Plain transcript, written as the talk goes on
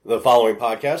The following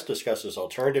podcast discusses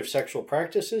alternative sexual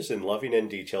practices in loving and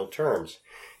detailed terms,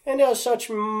 and as such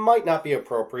might not be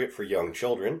appropriate for young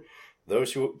children,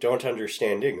 those who don't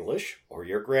understand English, or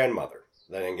your grandmother.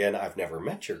 Then again, I've never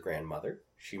met your grandmother.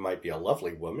 She might be a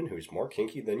lovely woman who's more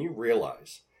kinky than you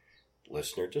realize.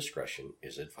 Listener discretion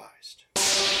is advised.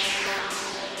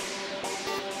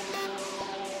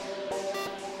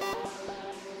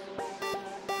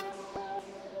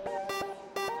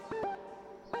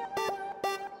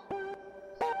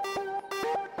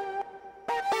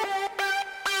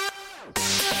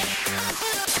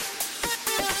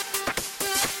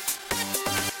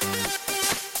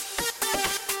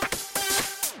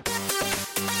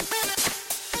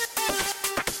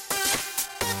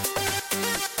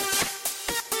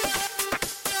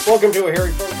 Welcome to A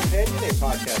Hairy Pro Companion, a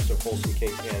podcast of wholesome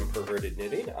kink and perverted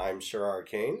knitting. I'm Sir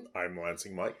Arcane. I'm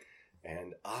Lansing Mike.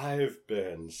 And I've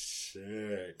been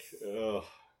sick. Ugh.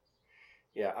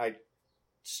 Yeah, I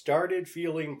started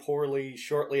feeling poorly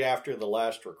shortly after the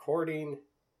last recording.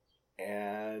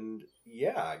 And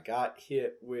yeah, I got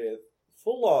hit with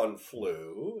full-on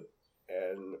flu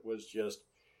and was just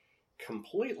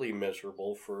completely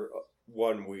miserable for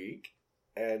 1 week.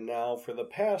 And now for the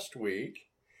past week,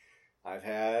 I've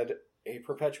had a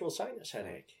perpetual sinus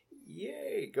headache.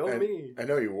 Yay, go me. I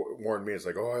know you warned me. It's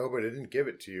like, oh, I hope I didn't give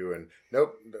it to you. And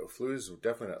nope, the flu is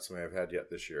definitely not something I've had yet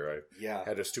this year. I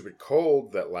had a stupid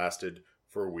cold that lasted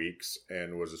for weeks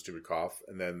and was a stupid cough.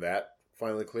 And then that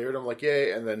finally cleared. I'm like,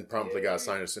 yay. And then promptly got a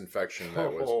sinus infection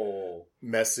that was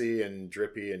messy and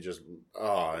drippy and just,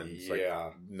 and it's like,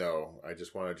 no, I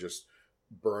just want to just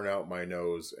burn out my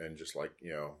nose and just like,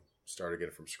 start again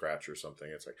from scratch or something.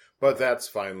 It's like, but that's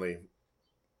finally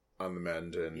on the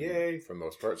mend and yay for the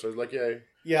most part. So it's like, yay.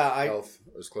 Yeah, health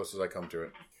as close as I come to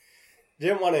it.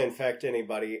 Didn't want to infect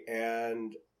anybody,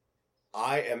 and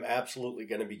I am absolutely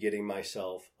going to be getting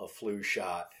myself a flu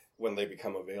shot when they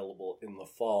become available in the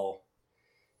fall.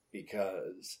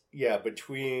 Because,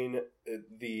 between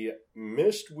the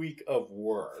missed week of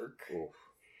work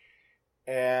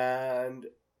and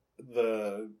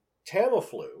the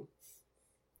Tamiflu,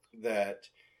 that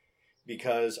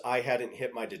because I hadn't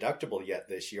hit my deductible yet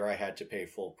this year, I had to pay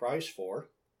full price for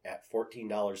at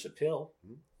 $14 a pill,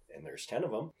 and there's 10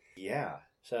 of them. Yeah,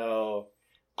 so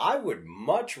I would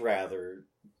much rather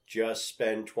just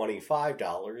spend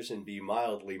 $25 and be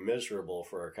mildly miserable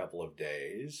for a couple of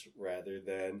days rather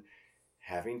than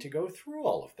having to go through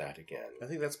all of that again. I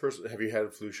think that's personal. Have you had a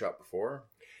flu shot before?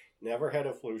 Never had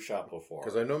a flu shot before.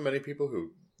 Because I know many people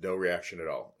who no reaction at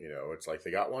all. It's like they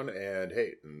got one and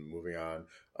hey, and moving on.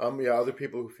 Other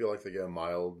people who feel like they get a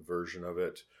mild version of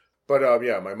it. But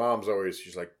my mom's always,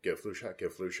 she's like, get a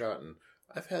flu shot. And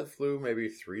I've had flu maybe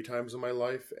 3 times in my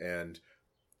life. And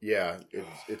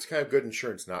it's kind of good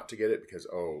insurance not to get it because,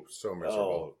 so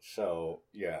miserable.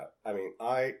 I mean,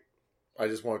 I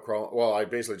just want to crawl. Well, I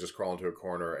basically just crawl into a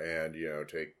corner and,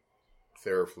 take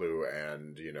Theraflu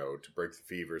and, to break the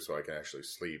fever so I can actually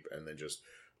sleep and then just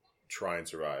try and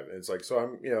survive. And it's like, so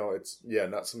I'm, it's,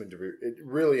 not something to be, it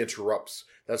really interrupts.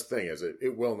 That's the thing is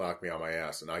it will knock me on my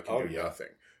ass and I can do nothing.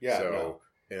 Yeah. So,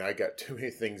 and I got too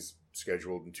many things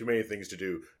scheduled and too many things to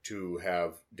do to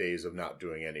have days of not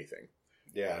doing anything.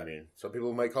 Yeah. I mean, some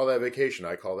people might call that vacation.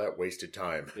 I call that wasted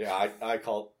time. Yeah. I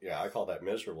call that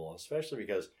miserable, especially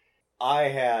because I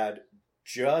had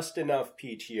just enough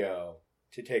PTO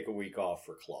to take a week off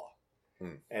for claw.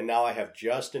 And now I have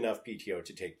just enough PTO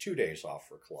to take 2 days off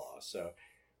for claw. So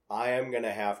I am going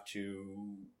to have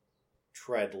to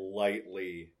tread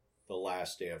lightly the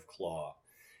last day of claw.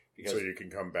 Because, so you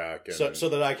can come back. And, so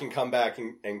that I can come back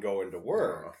and go into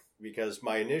work. Because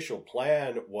my initial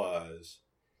plan was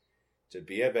to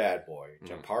be a bad boy,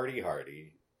 to party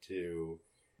hardy, to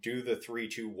do the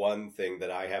 3-2-1 thing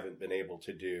that I haven't been able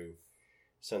to do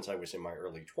since I was in my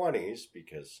early 20s,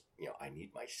 because, I need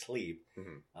my sleep.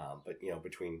 But,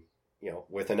 between,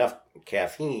 with enough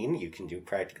caffeine, you can do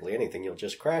practically anything. You'll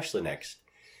just crash the next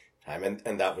time.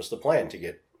 And that was the plan,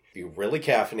 to be really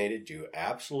caffeinated, do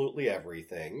absolutely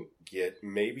everything, get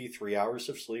maybe 3 hours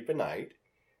of sleep a night,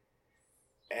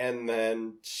 and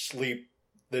then sleep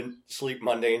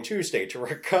Monday and Tuesday to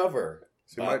recover.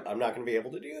 See, I'm not going to be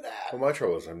able to do that. Well, my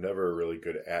trouble is I'm never really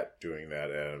good at doing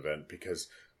that at an event because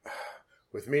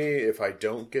with me, if I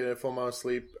don't get a full amount of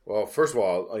sleep, well, first of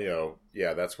all,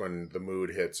 that's when the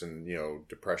mood hits and,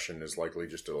 depression is likely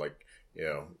just to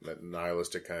that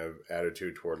nihilistic kind of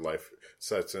attitude toward life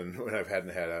sets in when I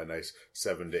hadn't had a nice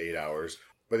 7 to 8 hours.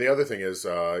 But the other thing is,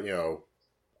 I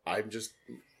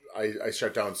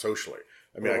shut down socially.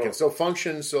 I mean, I can still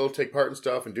function, still take part in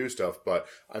stuff and do stuff, but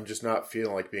I'm just not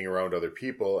feeling like being around other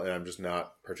people, and I'm just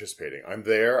not participating. I'm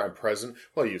there, I'm present.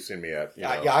 Well, you've seen me at,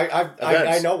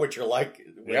 I know what you're like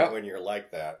when you're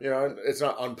like that. You know, it's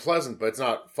not unpleasant, but it's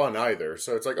not fun either.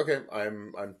 So it's like, okay,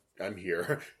 I'm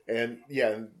here, and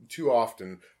too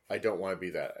often I don't want to be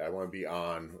that. I want to be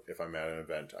on. If I'm at an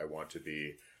event, I want to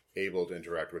be able to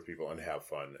interact with people and have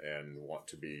fun, and want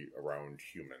to be around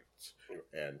humans,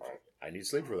 and I need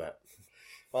sleep for that.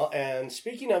 Well, and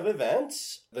speaking of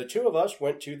events, the two of us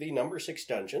went to the number 6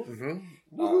 dungeon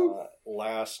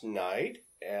last night,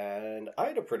 and I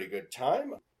had a pretty good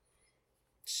time.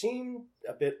 Seemed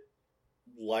a bit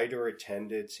lighter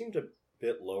attended, seemed a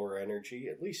bit lower energy,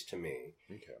 at least to me.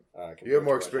 Okay. You have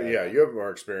more experience. Yeah, you have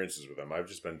more experiences with them. I've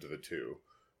just been to the 2.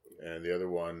 And the other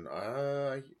one,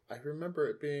 I remember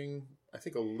it being, I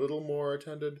think, a little more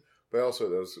attended, but also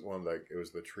there was one it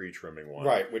was the tree trimming one,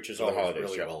 right? Which is always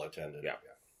really well attended. Yeah.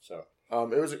 So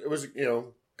it was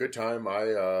good time.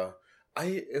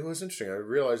 It was interesting. I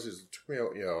realized it took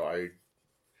me I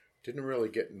didn't really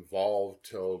get involved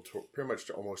till pretty much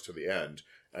almost to the end.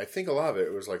 And I think a lot of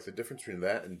it was like the difference between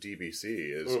that and DBC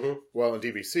is well, in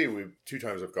DBC we 2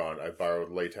 times I've gone. I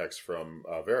borrowed latex from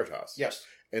Veritas. Yes.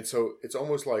 And so it's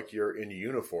almost like you're in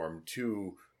uniform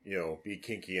to, be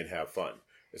kinky and have fun.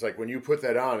 It's like when you put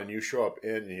that on and you show up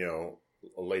in,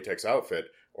 a latex outfit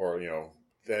or,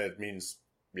 then it means,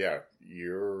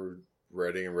 you're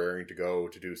ready and raring to go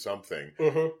to do something.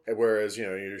 Whereas,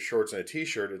 your shorts and a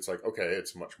t-shirt, it's like, okay,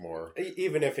 it's much more.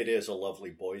 Even if it is a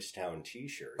lovely Boys Town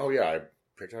t-shirt. Oh, yeah. I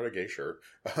picked out a gay shirt.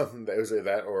 That was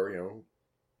that or,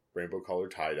 rainbow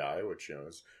colored tie-dye, which,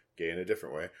 is gay in a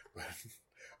different way.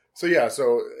 So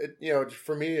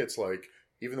for me, it's like,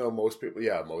 even though most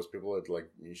people had like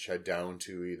shed down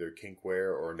to either kink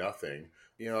wear or nothing,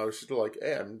 I was just like,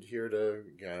 hey, I'm here to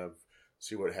kind of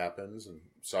see what happens, and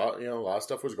saw, a lot of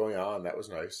stuff was going on. That was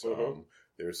nice.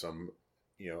 There's some,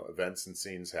 events and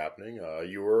scenes happening.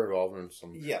 You were involved in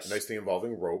some nice thing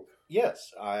involving rope.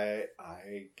 Yes, I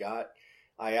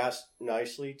asked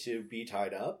nicely to be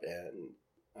tied up, and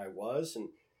I was, and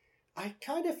I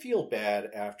kind of feel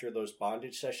bad after those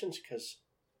bondage sessions because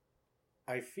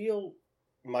I feel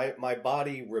my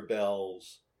body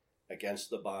rebels against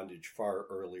the bondage far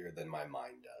earlier than my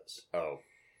mind does. Oh.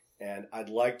 And I'd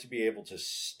like to be able to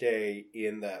stay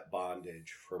in that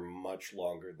bondage for much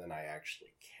longer than I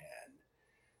actually can.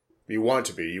 You want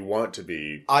to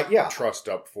be trussed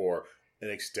up for an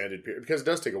extended period, because it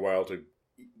does take a while to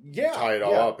tie it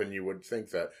all up, and you would think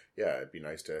that, it'd be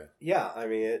nice to... Yeah, I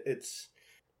mean, it's...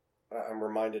 I'm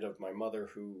reminded of my mother,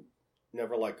 who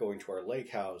never liked going to our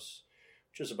lake house,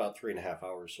 which is about 3.5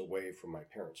 hours away from my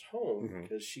parents' home,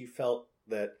 because she felt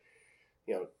that,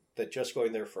 that just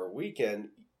going there for a weekend,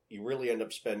 you really end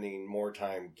up spending more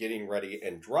time getting ready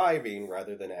and driving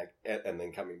rather than and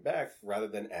then coming back rather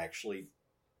than actually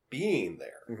being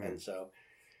there. And so,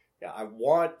 I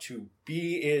want to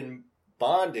be in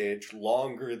bondage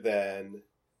longer than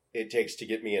it takes to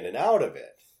get me in and out of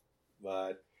it,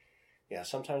 but. Yeah,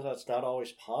 sometimes that's not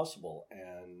always possible.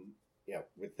 And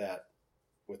with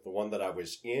the one that I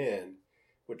was in,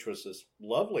 which was this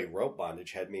lovely rope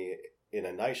bondage, had me in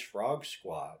a nice frog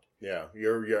squat. Yeah,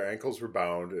 your ankles were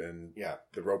bound, and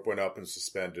the rope went up and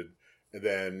suspended. And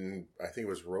then I think it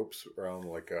was ropes around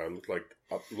looked like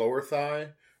up lower thigh,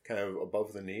 kind of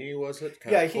above the knee, was it?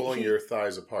 Kind of pulling your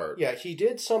thighs apart. Yeah, he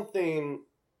did something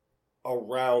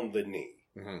around the knee.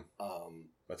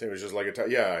 I think it was just like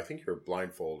I think you were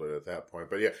blindfolded at that point.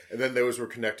 But and then those were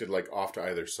connected off to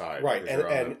either side. Right,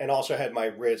 and also had my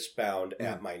wrists bound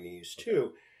at my knees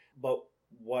too. But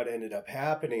what ended up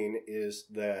happening is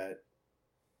that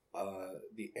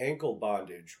the ankle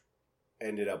bondage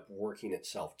ended up working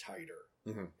itself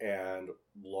tighter and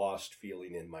lost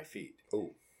feeling in my feet.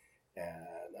 Oh.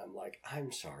 And I'm like,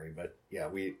 I'm sorry, but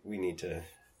we need to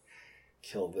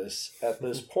kill this at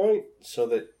this point so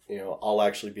that, I'll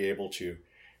actually be able to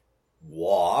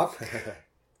walk.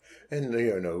 And,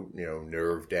 no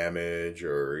nerve damage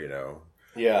or,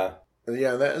 Yeah. And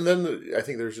then I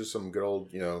think there's just some good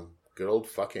old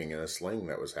fucking in a sling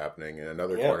that was happening in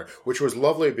another corner, which was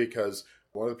lovely because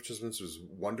one of the participants was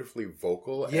wonderfully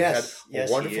vocal and had a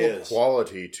wonderful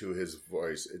quality to his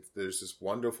voice. There's this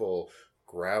wonderful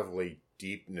gravelly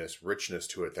deepness, richness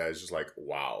to it that is just like,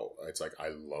 wow. It's like, I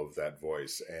love that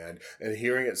voice. And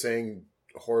hearing it saying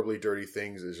horribly dirty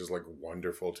things is just like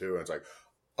wonderful too. And it's like,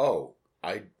 oh,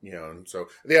 so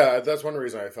that's one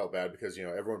reason I felt bad because,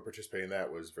 everyone participating in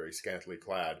that was very scantily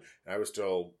clad and I was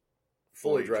still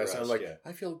fully dressed. And I'm like,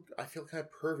 I feel kind of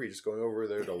pervy just going over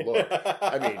there to look.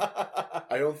 I mean,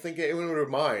 I don't think anyone would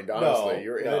mind, honestly.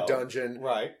 You're in a dungeon.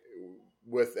 Right.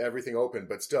 with everything open,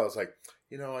 but still, it's like,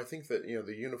 I think that,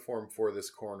 the uniform for this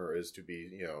corner is to be,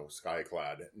 sky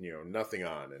clad, nothing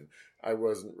on. And I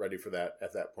wasn't ready for that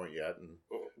at that point yet.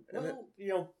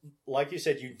 Like you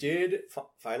said, you did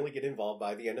finally get involved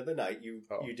by the end of the night.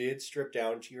 You did strip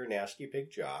down to your nasty pig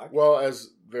jock. Well, as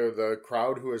the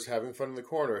crowd who was having fun in the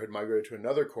corner had migrated to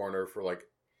another corner for like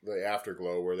the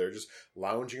afterglow, where they're just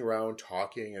lounging around,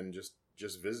 talking, and just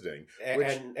visiting.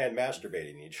 And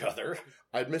masturbating each other.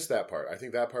 I'd missed that part. I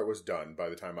think that part was done by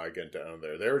the time I get down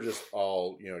there. They were just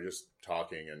all, just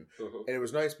talking. And it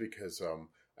was nice because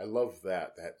I love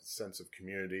that sense of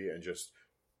community and just,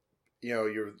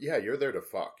 you're there to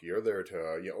fuck. You're there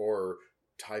to, or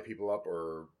tie people up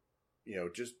or,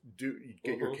 just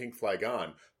get your kink flag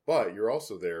on. But you're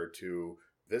also there to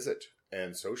visit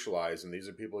and socialize, and these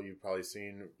are people you've probably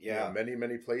seen many,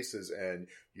 many places, and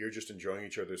you're just enjoying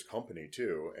each other's company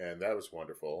too, and that was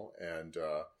wonderful. And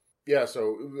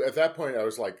so at that point I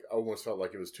was like, I almost felt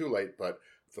like it was too late, but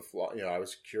I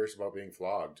was curious about being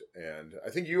flogged, and I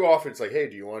think you offered, it's like, hey,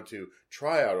 do you want to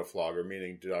try out a flogger,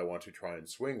 meaning did I want to try and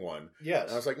swing one? Yes.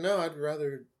 And I was like, no,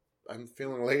 I'm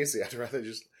feeling lazy. I'd rather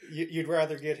just... You'd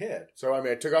rather get hit. So,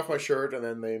 I took off my shirt, and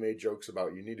then they made jokes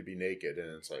about you need to be naked,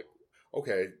 and it's like,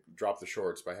 okay, drop the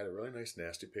shorts, but I had a really nice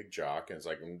nasty pig jock, and it's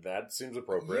like, that seems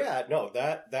appropriate. Yeah, no,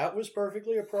 that was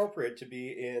perfectly appropriate to be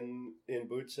in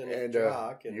boots and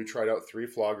jock. And you tried out 3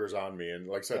 floggers on me, and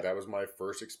like I said, that was my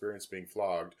first experience being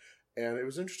flogged, and it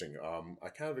was interesting. I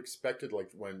kind of expected, like,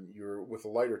 when you're with a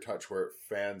lighter touch where it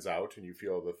fans out and you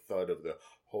feel the thud of the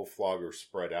whole flogger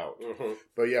spread out. Mm-hmm.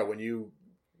 But yeah, when you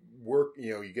work,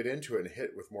 you get into it and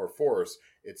hit with more force,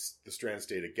 it's the strands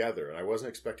stay together, and I wasn't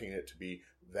expecting it to be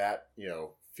that,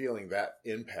 feeling that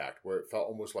impact where it felt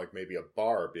almost like maybe a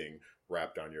bar being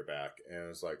wrapped on your back, and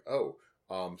it's like,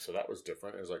 so that was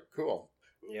different. It was like, cool.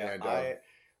 Yeah, and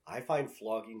I find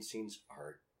flogging scenes are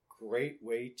a great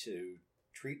way to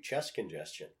treat chest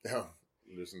congestion. Yeah,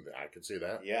 listen, I could see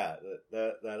that. Yeah,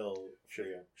 that'll should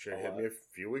have hit me a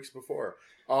few weeks before.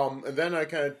 And then I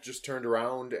kind of just turned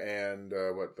around and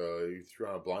you threw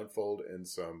on a blindfold and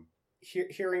some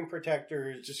hearing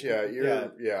protectors, just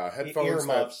headphones,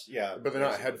 earmuffs, but they're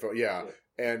not headphones,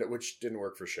 and which didn't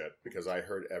work for shit because I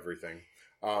heard everything.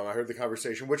 I heard the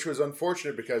conversation, which was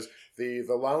unfortunate because the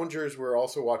loungers were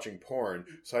also watching porn,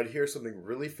 so I'd hear something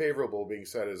really favorable being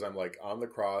said as I'm like on the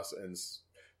cross, and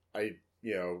I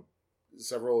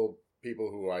several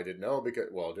people who I didn't know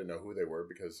didn't know who they were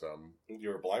because you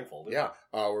were blindfolded. Yeah,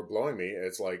 were blowing me.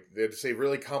 It's like they'd say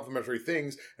really complimentary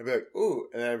things and be like, "Ooh,"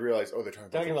 and then I realized, they're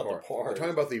talking about the porn. They're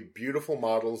talking about the beautiful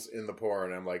models in the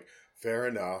porn. I'm like, fair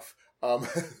enough.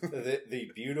 The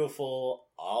beautiful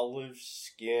olive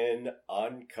skin,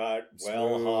 uncut,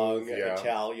 well hung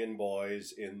Italian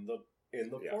boys in the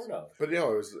porno. But it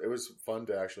was fun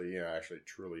to actually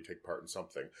truly take part in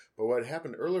something. But what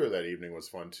happened earlier that evening was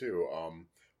fun too.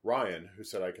 Ryan, who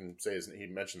said I can say he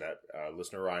mentioned that,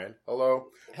 listener Ryan, hello,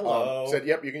 said,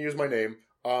 yep, you can use my name,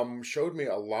 showed me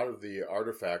a lot of the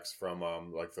artifacts from,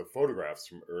 like the photographs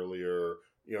from earlier,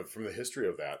 from the history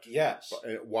of that. Yes.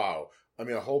 And, wow.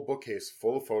 A whole bookcase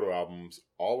full of photo albums,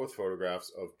 all with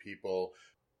photographs of people,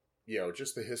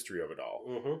 just the history of it all.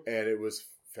 Mm-hmm. And it was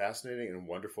fascinating and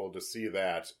wonderful to see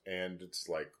that. And it's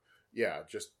like,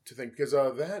 just to think, because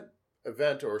that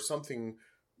event or something...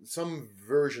 Some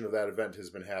version of that event has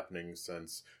been happening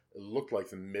since it looked like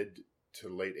the mid to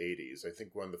late 80s. I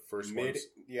think one of the first ones...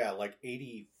 Yeah, like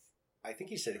 80... I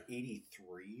think he said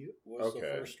 83 was the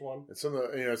first one. And some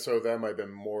of the, so that might have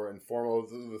been more informal.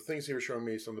 The things he was showing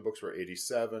me, some of the books were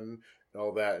 87 and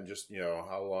all that, and just,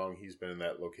 how long he's been in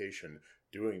that location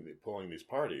pulling these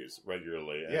parties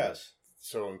regularly. And yes.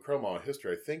 So incredible amount of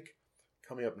history. I think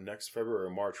coming up next February or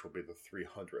March will be the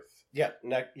 300th. Yeah,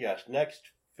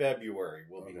 next February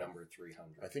will be number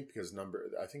 300. I think because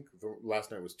the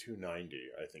last night was 290,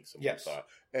 I think someone thought.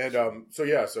 And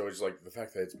so it's like the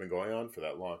fact that it's been going on for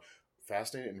that long,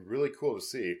 fascinating and really cool to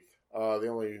see. The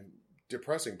only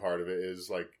depressing part of it is,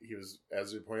 like, he was,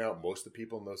 as you point out, most of the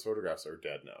people in those photographs are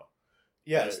dead now.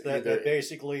 Yes, that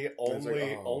basically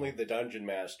only the dungeon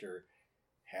master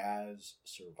has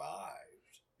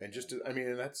survived. And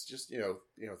and that's just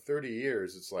 30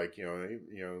 years. It's like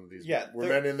these were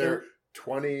men in their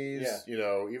 20s,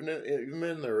 even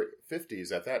in their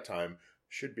 50s at that time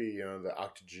should be the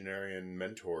octogenarian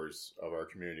mentors of our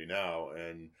community now.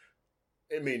 And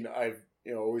I've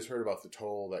always heard about the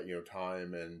toll that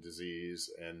time and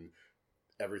disease and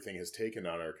everything has taken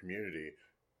on our community.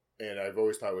 and I've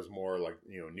always thought it was more like,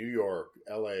 New York,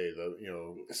 L.A.,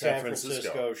 San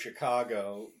Francisco,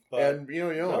 Chicago. And,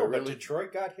 but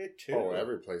Detroit got hit too. Oh,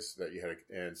 every place that you had.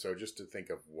 And so just to think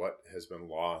of what has been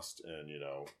lost and,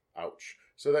 ouch.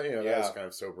 So that, that's kind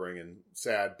of sobering and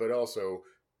sad, but also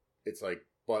it's like,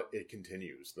 but it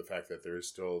continues. The fact that there is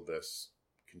still this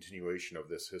continuation of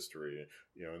this history,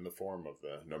 in the form of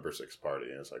the Number 6 Party.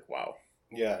 And it's like, wow.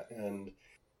 Yeah, and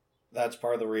that's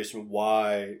part of the reason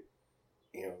why,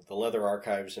 the Leather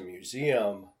Archives and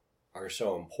Museum are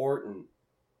so important,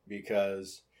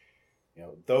 because,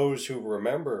 those who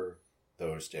remember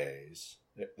those days,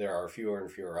 there are fewer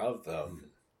and fewer of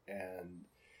them, and,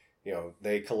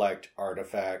 they collect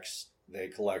artifacts, they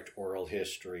collect oral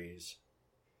histories.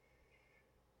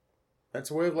 That's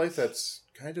a way of life that's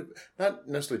kind of not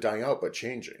necessarily dying out, but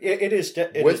changing. It is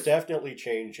definitely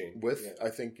changing. With, I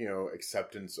think,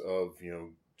 acceptance of,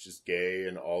 just gay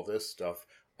and all this stuff.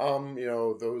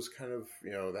 Those kind of,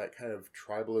 that kind of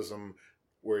tribalism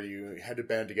where you had to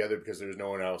band together because there's no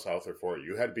one else out there for you.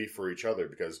 You had to be for each other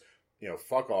because,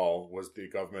 fuck all was the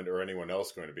government or anyone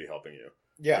else going to be helping you.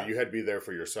 Yeah. You had to be there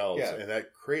for yourselves. Yeah. And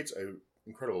that creates an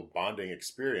incredible bonding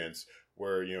experience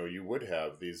where, you would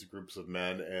have these groups of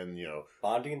men and,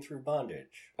 bonding through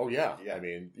bondage. Oh, yeah. I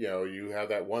mean, you have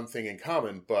that one thing in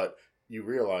common, but you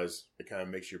realize it kind of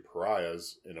makes you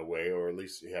pariahs in a way, or at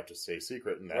least you have to stay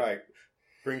secret, and that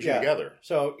brings you together.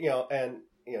 So,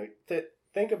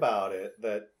 think about it,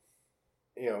 that,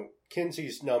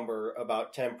 Kinsey's number,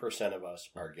 about 10% of us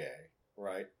are gay,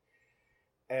 right?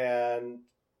 And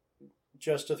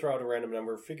just to throw out a random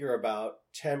number, figure about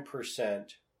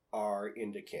 10% are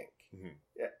into kink.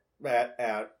 Mm-hmm.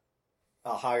 At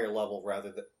a higher level,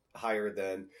 higher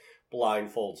than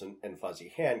blindfolds and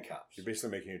fuzzy handcuffs. You're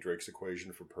basically making a Drake's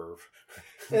equation for perv.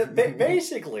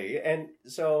 Basically. And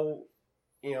so,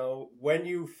 when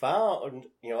you found,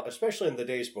 especially in the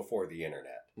days before the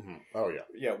internet. Mm-hmm. Oh, yeah.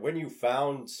 Yeah, when you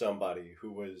found somebody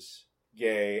who was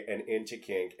gay and into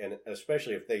kink, and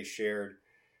especially if they shared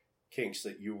kinks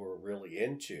that you were really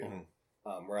into,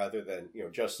 rather than,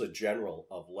 just the general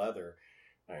of leather,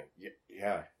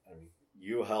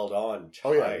 you held on tight.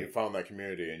 Oh, yeah, you found that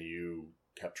community and you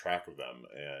kept track of them,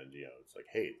 and it's like,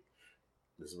 hey,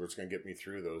 this is what's going to get me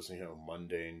through those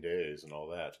mundane days and all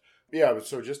that. Yeah, but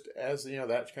so just as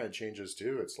that kind of changes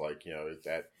too, it's like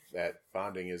that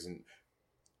bonding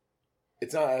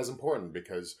it's not as important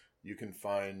because you can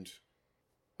find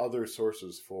other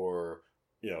sources for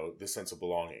the sense of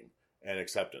belonging and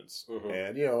acceptance,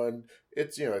 and and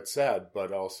it's sad,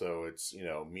 but also it's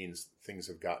means things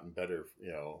have gotten better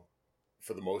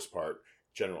for the most part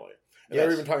generally. And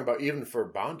they're even talking about, even for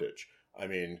bondage. I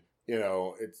mean,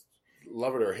 it's,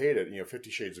 love it or hate it, 50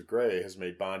 Shades of Grey has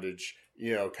made bondage,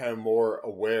 kind of more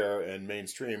aware and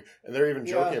mainstream. And they're even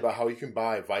joking about how you can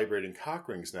buy vibrating cock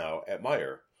rings now at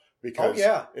Meijer. Because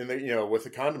in the, with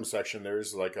the condom section,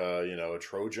 there's like a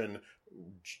Trojan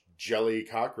jelly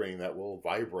cock ring that will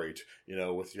vibrate,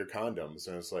 with your condoms.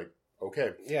 And it's like,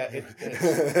 okay. Yeah,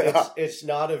 it's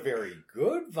not a very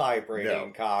good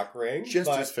vibrating cock ring. Just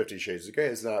as 50 Shades of Grey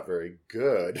is not very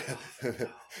good.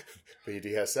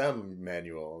 BDSM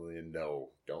manual, no,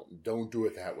 don't do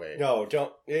it that way. No,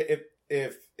 don't.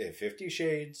 If 50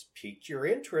 Shades piqued your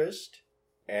interest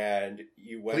and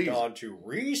you went on to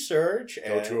research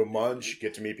and go to a munch,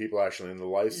 get to meet people actually in the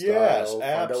lifestyle. Yes,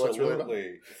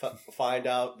 absolutely. Find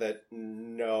out that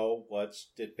what's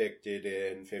depicted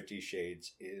in 50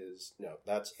 Shades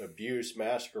that's abuse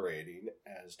masquerading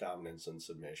as dominance and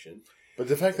submission. But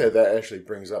the fact that actually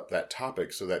brings up that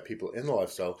topic so that people in the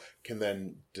lifestyle can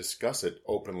then discuss it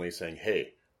openly, saying,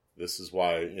 hey, this is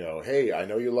why, hey, I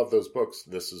know you love those books.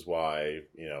 This is why,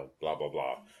 blah, blah,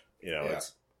 blah.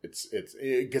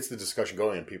 It gets the discussion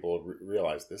going, and people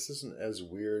realize this isn't as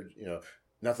weird,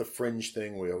 not the fringe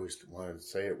thing we always wanted to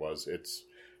say it was.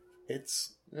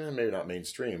 It's maybe not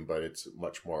mainstream, but it's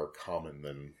much more common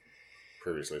than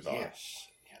previously thought. Yes,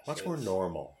 much more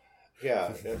normal.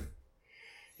 Yeah.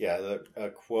 A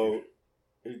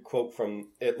quote from,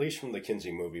 at least from the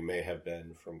Kinsey movie, may have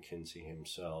been from Kinsey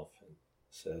himself, and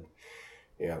said,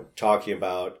 talking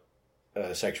about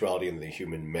sexuality in the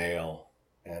human male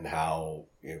and how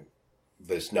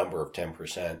this number of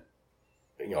 10%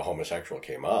 homosexual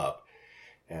came up,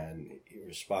 and he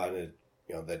responded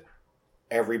that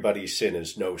everybody's sin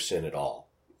is no sin at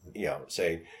all,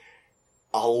 saying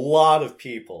a lot of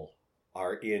people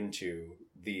are into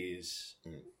these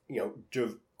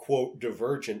quote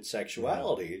divergent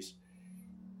sexualities,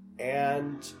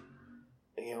 and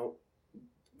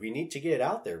we need to get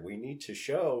out there. We need to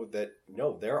show that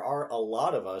there are a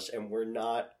lot of us, and we're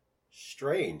not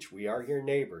strange. We are your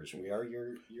neighbors. We are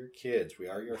your kids. We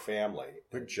are your family.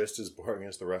 We're just as boring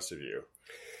as the rest of you.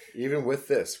 Even with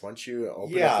this, once you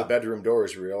open up the bedroom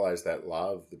doors, you realize that a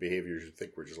lot of the behaviors you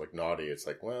think were just like naughty. It's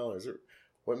like, well, is it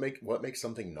what makes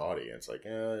something naughty? And it's like,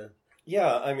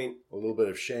 yeah, I mean, a little bit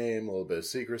of shame, a little bit of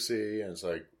secrecy, and it's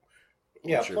like,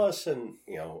 plus, and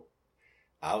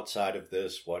outside of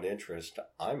this one interest,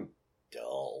 I'm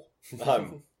dull.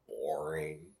 I'm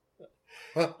boring.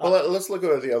 Well, let's look at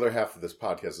what the other half of this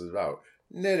podcast is about: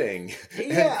 knitting,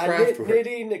 and craft work.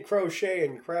 Knitting, crochet,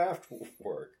 and craft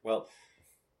work. Well,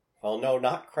 no,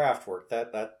 not craft work.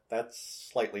 That's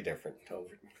slightly different.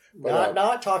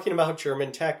 Not talking about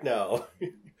German techno.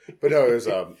 But no, it was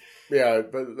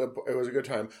it was a good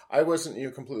time. I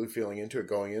wasn't completely feeling into it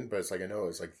going in, but it's like I know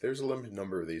it's like there's a limited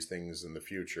number of these things in the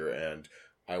future, and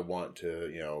I want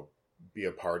to be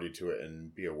a party to it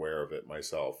and be aware of it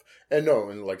myself. And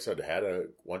like I said, had a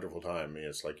wonderful time. I mean,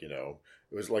 it's like it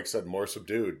was like I said, more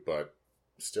subdued, but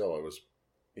still it was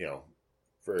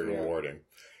very rewarding.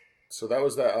 So that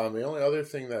was that. The only other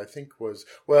thing that I think was,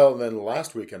 then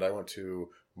last weekend I went to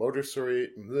Motor City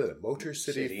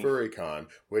FurryCon,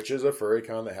 which is a furry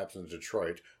con that happens in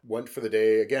Detroit. Went for the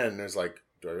day again. There's like,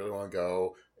 do I really want to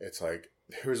go? It's like,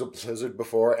 there was a blizzard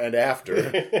before and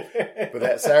after. But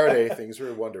that Saturday, things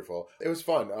were wonderful. It was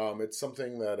fun. It's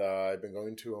something that I've been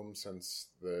going to them since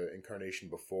the incarnation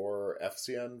before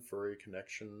FCN, Furry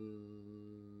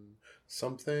Connection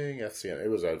something. FCN. It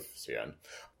was FCN.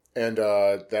 And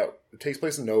that takes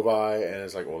place in Novi, and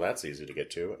it's like, well, that's easy to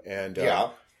get to. And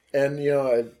and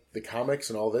the comics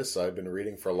and all this I've been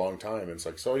reading for a long time. And it's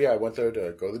like, so I went there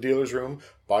to go to the dealer's room,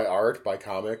 buy art, buy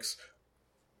comics,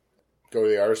 go to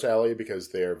the artist alley because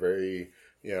they are very,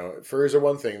 furries are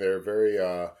one thing. They're very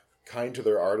kind to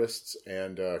their artists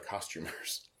and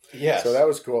costumers. Yes. So that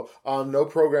was cool. No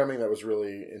programming that was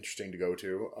really interesting to go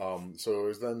to. So it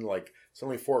was then like, it's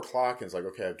only 4:00 and it's like,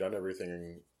 okay, I've done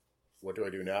everything. What do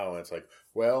I do now? And it's like,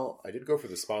 well, I did go for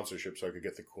the sponsorship so I could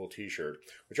get the cool t-shirt,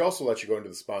 which also lets you go into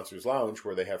the sponsors lounge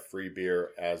where they have free beer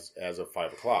as of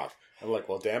 5:00. I'm like,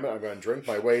 well, damn it, I'm going to drink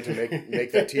my way to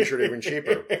make that t-shirt even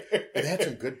cheaper. And they had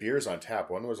some good beers on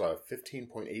tap. One was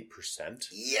 15.8%.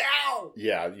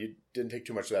 Yeah, you didn't take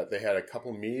too much of that. They had a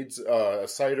couple meads, a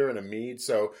cider and a mead,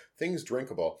 so things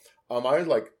drinkable. I'm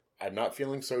not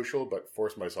feeling social, but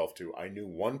forced myself to. I knew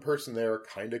one person there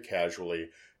kind of casually.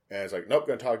 And it's like, nope,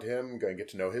 going to talk to him, going to get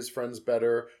to know his friends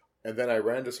better. And then I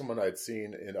ran into someone I'd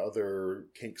seen in other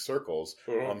kink circles.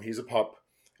 Mm-hmm. He's a pup.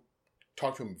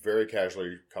 Talked to him very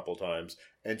casually a couple times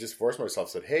and just forced myself,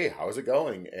 said, hey, how's it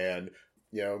going? And,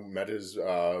 met his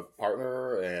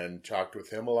partner and talked with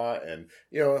him a lot and,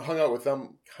 hung out with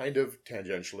them kind of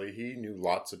tangentially. He knew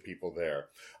lots of people there.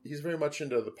 He's very much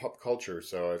into the pup culture.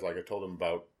 So I told him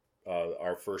about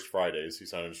our first Fridays. He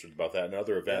sounded interested about that and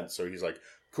other events. So he's like,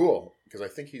 cool, because I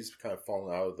think he's kind of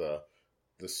fallen out of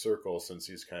the circle since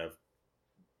he's kind of,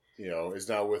 is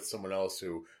now with someone else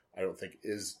who I don't think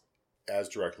is as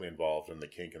directly involved in the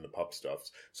kink and the pup stuff.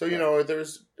 So,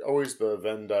 there's always the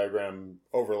Venn diagram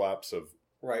overlaps of...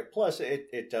 Right. Plus,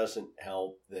 it doesn't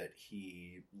help that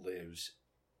he lives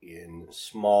in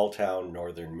small-town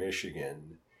northern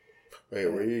Michigan.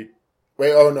 I'm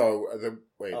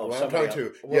talking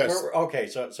to. Yes. Okay,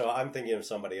 so I'm thinking of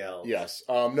somebody else. Yes.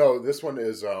 No, this one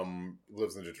is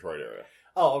lives in the Detroit area.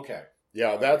 Oh, okay.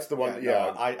 Yeah, that's the one.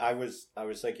 Yeah. No, I was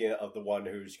thinking of the one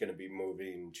who's going to be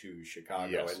moving to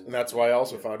Chicago. Yes, and that's why I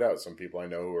also found out some people I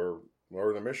know who are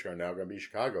northern Michigan are now going to be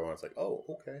Chicago, and it's like, oh,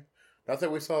 okay. Not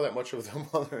that we saw that much of them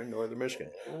while they're in northern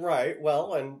Michigan. Right.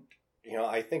 Well, and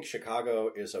I think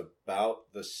Chicago is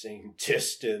about the same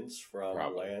distance from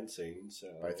Lansing. So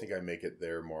I think I make it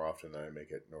there more often than I make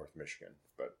it North Michigan.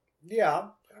 But yeah.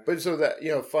 But so that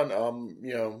fun.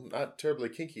 Not terribly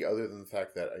kinky, other than the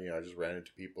fact that I just ran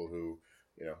into people who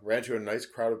ran into a nice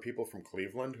crowd of people from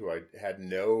Cleveland who I had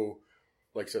no.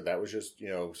 Like I said, that was just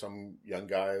some young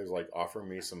guy was like offering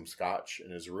me some scotch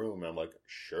in his room. And I'm like,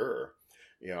 sure.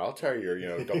 I'll try your,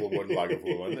 double wood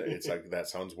Lagavulin. It's like, that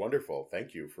sounds wonderful.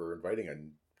 Thank you for inviting a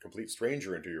complete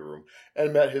stranger into your room.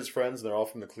 And met his friends, and they're all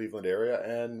from the Cleveland area.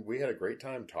 And we had a great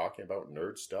time talking about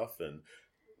nerd stuff and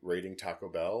raiding Taco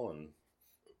Bell and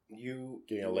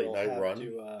getting a late night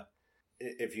run.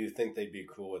 If you think they'd be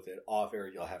cool with it off air,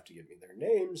 you'll have to give me their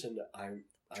names, and I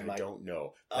don't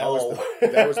know.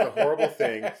 That was the horrible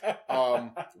thing.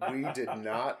 We did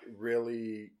not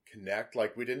really connect.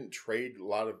 Like, we didn't trade a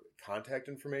lot of contact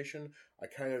information. I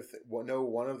kind of know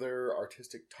one of their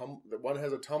artistic one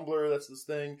has a Tumblr that's this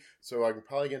thing, so I can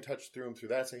probably get in touch through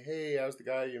that. Say, hey, I was the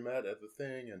guy you met at the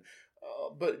thing, and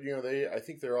but I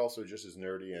think they're also just as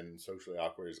nerdy and socially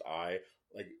awkward as I.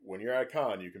 like when you're at a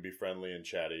con, you can be friendly and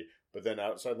chatty, but then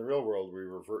outside in the real world, we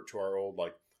revert to our old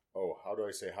like, oh, how do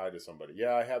I say hi to somebody?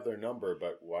 Yeah, I have their number,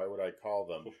 but why would I call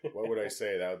them? What would I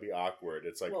say? That would be awkward.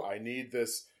 It's like, I need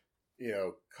this,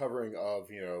 covering of,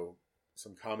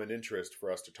 some common interest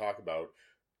for us to talk about.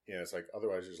 It's like,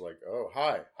 otherwise it's like, oh,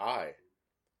 hi. I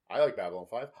like Babylon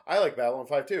 5. I like Babylon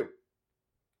 5 too.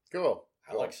 Cool.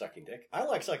 I like sucking dick. I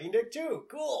like sucking dick too.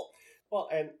 Cool. Well,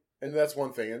 and that's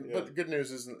one thing. But the good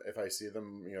news is if I see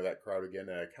them, that crowd again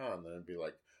at a con, then it'd be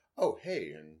like, oh,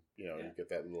 hey. And, you get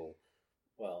that little...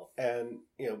 Well, and,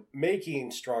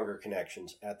 making stronger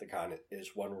connections at the con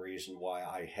is one reason why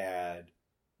I had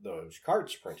those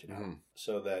cards printed out.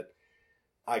 So that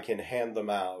I can hand them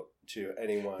out to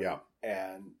anyone. Yeah.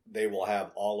 And they will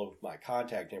have all of my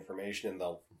contact information and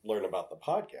they'll learn about the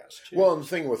podcast too. Well, and the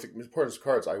thing with importance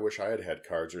cards, I wish I had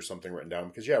cards or something written down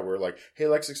because we're like, hey,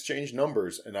 let's exchange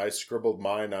numbers, and I scribbled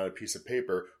mine on a piece of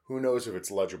paper. Who knows if it's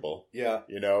legible? Yeah,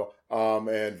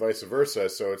 and vice versa.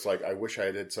 So it's like I wish I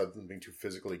had something to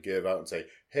physically give out and say,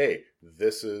 hey,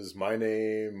 this is my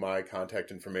name, my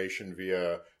contact information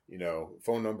via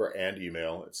phone number and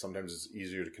email. Sometimes it's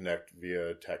easier to connect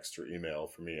via text or email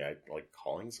for me. I like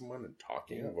calling someone and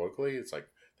talking vocally. It's like.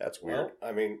 That's weird.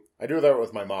 Well, I mean... I do that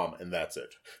with my mom, and that's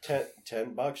it.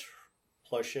 $10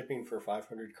 plus shipping for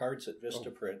 500 cards at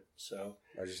Vistaprint, so...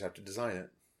 I just have to design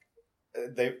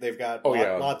it. They've got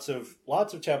lots of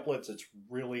templates. It's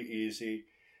really easy.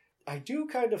 I do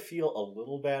kind of feel a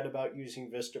little bad about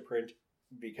using Vistaprint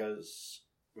because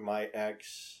my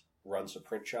ex runs a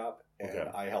print shop, and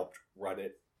I helped run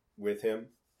it with him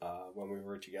when we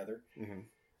were together. Mm-hmm.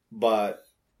 But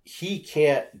he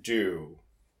can't do...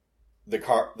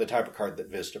 the type of card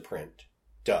that Vistaprint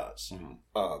does,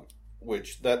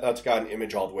 which that's got an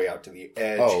image all the way out to the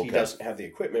edge. Oh, okay. He doesn't have the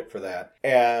equipment for that.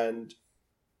 And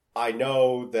I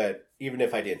know that even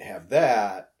if I didn't have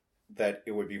that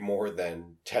it would be more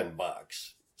than $10.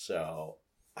 So,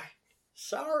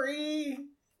 sorry,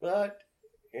 but,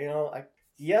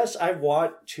 I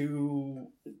want to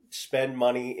spend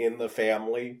money in the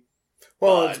family.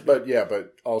 Well,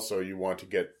 but also you want to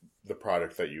get the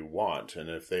product that you want, and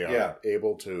if they aren't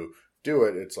able to do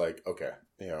it, it's like, okay,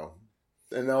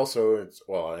 and also it's,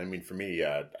 well, I mean, for me,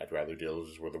 I'd rather deal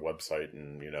with a website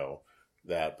and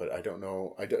that, but I don't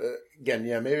know. Maybe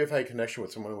if I had a connection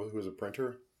with someone who's a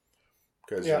printer,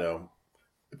 because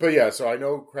but so I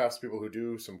know craftspeople who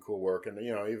do some cool work, and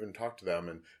even talk to them,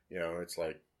 and it's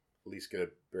like at least get a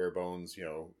bare bones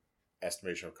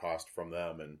estimation of cost from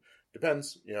them. And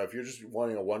depends, if you're just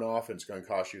wanting a one-off and it's going to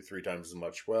cost you 3 times as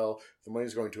much, well, if the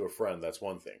money's going to a friend, that's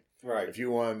one thing. Right. If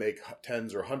you want to make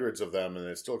tens or hundreds of them and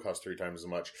it still costs 3 times as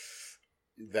much,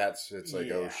 it's like,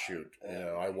 oh shoot,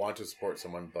 I want to support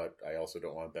someone, but I also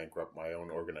don't want to bankrupt my own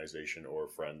organization or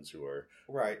friends who are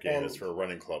getting this for a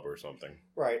running club or something.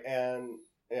 Right. And,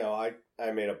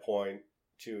 I made a point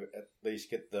to at least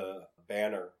get the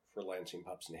banner for Lansing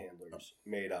Pups and Handlers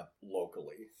made up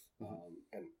locally.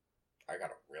 And I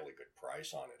got a really good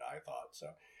price on it, I thought. So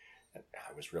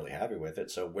I was really happy with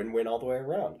it. So win-win all the way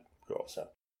around. Cool. So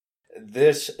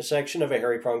this section of A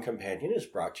Hairy Prone Companion is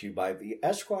brought to you by the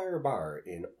Esquire Bar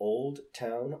in Old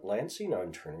Town Lansing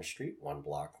on Turner Street, 1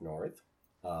 block north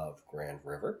of Grand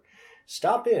River.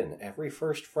 Stop in every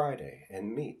first Friday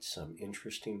and meet some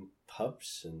interesting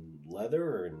pups and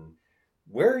leather and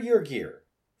wear your gear.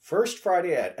 First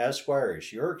Friday at Esquire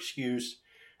is your excuse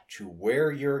to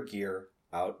wear your gear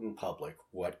out in public.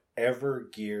 Whatever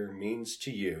gear means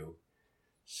to you,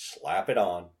 slap it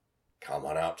on, come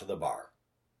on out to the bar.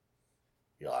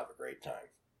 You'll have a great time.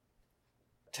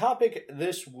 Topic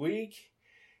this week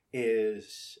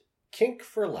is kink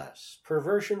for less,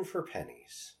 perversion for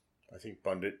pennies. I think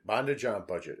bondage on a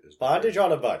budget is bondage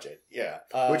on a budget. Yeah,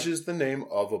 which is the name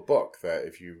of a book that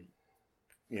if you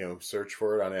search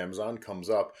for it on Amazon comes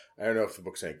up. I don't know if the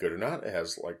book's any good or not. It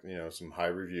has some high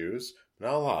reviews,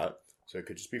 not a lot. So it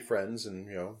could just be friends and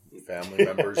family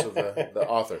members of the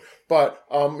author. But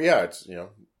it's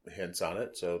hints on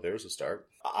it. So there's a start.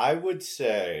 I would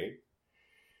say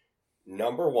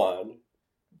number one,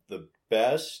 the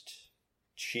best,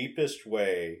 cheapest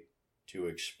way to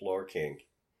explore kink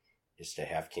is to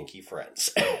have kinky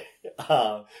friends.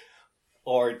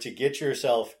 Or to get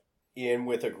yourself in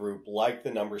with a group like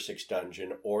the Number 6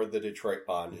 Dungeon or the Detroit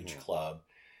Bondage Club,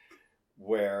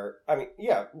 where,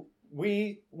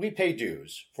 we pay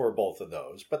dues for both of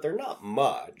those, but they're not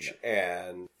much. Yeah.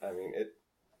 And,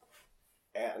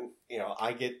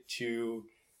 I get to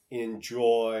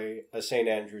enjoy a St.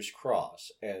 Andrew's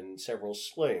cross and several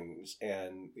slings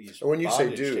and these. When you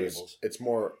say dues, tables. It's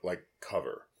more like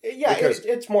cover. Yeah,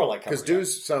 it's more like because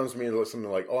dues sounds to me like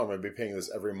something like, oh, I'm going to be paying this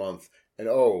every month, and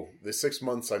the 6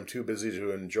 months I'm too busy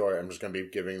to enjoy. I'm just going to be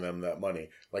giving them that money,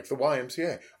 like the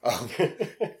YMCA.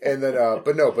 And then,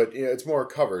 but it's more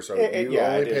cover. So you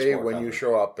only pay when you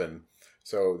show up, and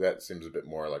so that seems a bit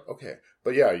more like okay.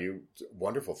 But yeah,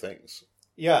 wonderful things.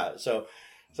 Yeah. So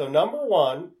number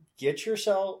one, get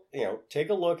yourself, take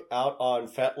a look out on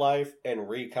FetLife and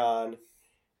Recon.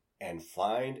 And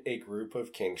find a group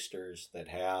of kinksters that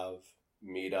have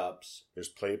meetups. There's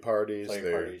play parties.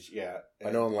 Yeah. I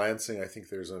know in Lansing, I think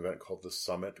there's an event called the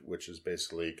Summit, which is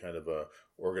basically kind of a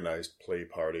organized play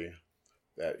party.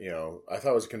 That I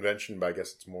thought it was a convention, but I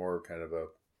guess it's more kind of a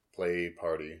play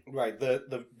party. Right.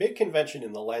 The big convention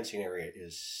in the Lansing area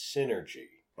is Synergy.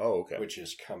 Oh, okay. Which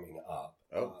is coming up.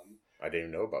 Oh, I didn't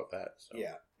even know about that. So.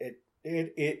 Yeah.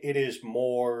 It is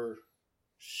more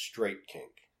straight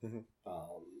kink. Mm-hmm.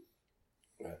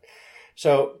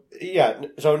 So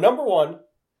number one,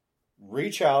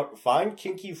 reach out, find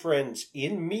kinky friends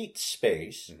in meet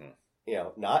space.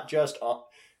 Mm-hmm. Not just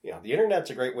the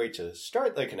internet's a great way to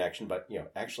start the connection, but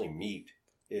actually meet.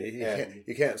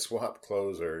 You can't swap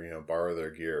clothes or borrow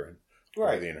their gear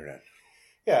over the internet.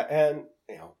 Yeah, and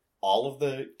all of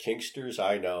the kinksters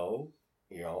I know,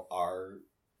 are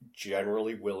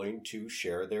generally willing to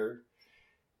share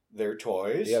their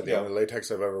toys. Yeah, the only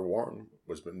latex I've ever worn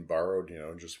was been borrowed,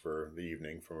 just for the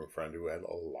evening from a friend who had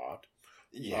a lot.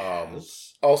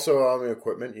 Yes. Also,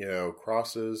 equipment,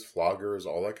 crosses, floggers,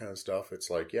 all that kind of stuff. It's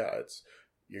like,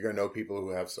 you're going to know people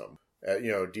who have some. At,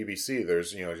 DBC,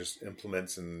 there's, just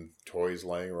implements and toys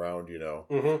laying around,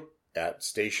 mm-hmm. at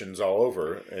stations all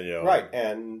over. And, right.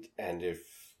 And if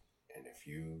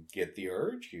you get the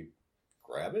urge, you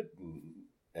grab it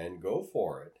and go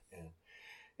for it. And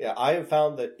yeah, I have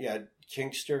found that,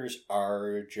 kinksters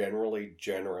are generally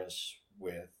generous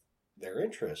with their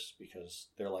interests because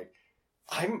they're like,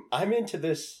 I'm into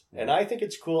this and I think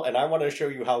it's cool and I want to show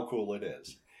you how cool it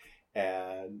is.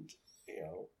 And,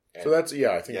 so that's,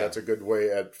 I think that's a good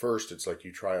way. At first, it's like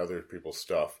you try other people's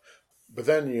stuff. But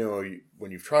then,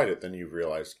 when you've tried it, then you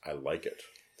realize, I like it.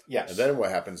 Yes. And then what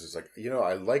happens is like,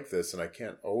 I like this and I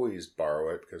can't always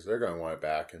borrow it because they're going to want it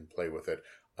back and play with it.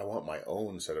 I want my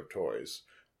own set of toys.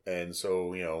 And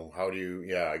so, how do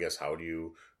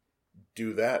you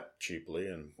do that cheaply?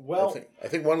 And I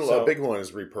think a big one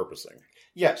is repurposing.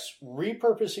 Yes,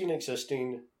 repurposing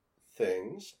existing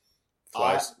things.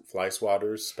 Fly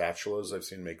swatters, spatulas, I've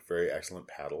seen make very excellent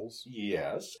paddles.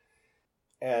 Yes.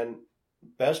 And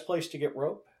best place to get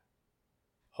rope?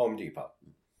 Home Depot.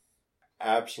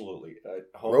 Absolutely.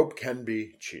 Rope can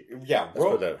be cheap. Yeah,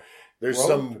 rope. There's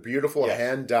some beautiful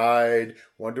hand-dyed,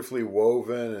 wonderfully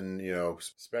woven, and,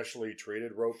 specially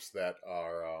treated ropes that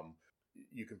are,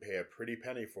 you can pay a pretty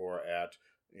penny for at,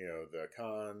 the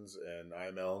cons and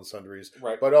IML and sundries.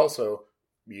 Right. But also,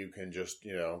 you can just,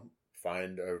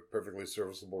 find a perfectly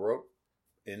serviceable rope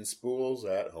in spools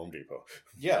at Home Depot.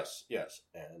 Yes.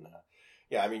 And,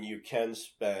 you can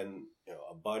spend,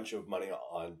 a bunch of money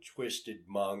on Twisted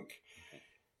Monk,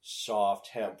 soft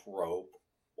hemp rope,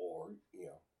 or,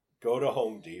 go to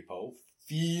Home Depot,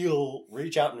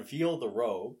 reach out and feel the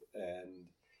rope, and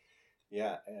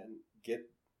get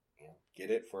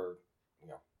it for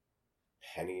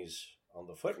pennies on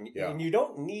the foot. And you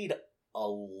don't need a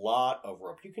lot of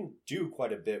rope. You can do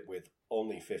quite a bit with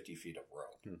only 50 feet of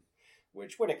rope,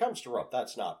 which when it comes to rope,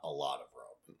 that's not a lot of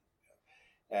rope.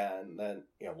 And then,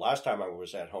 last time I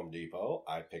was at Home Depot,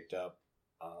 I picked up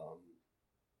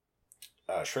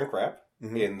shrink wrap.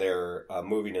 Mm-hmm. In their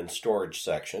moving and storage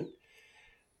section,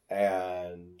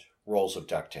 and rolls of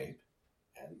duct tape.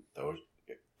 And those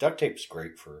duct tape's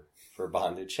great for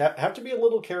bondage. Have to be a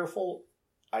little careful.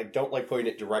 I don't like putting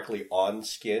it directly on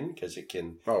skin because it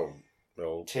can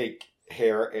take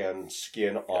hair and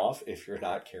skin off if you're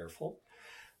not careful.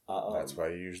 That's why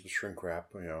you use the shrink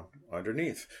wrap,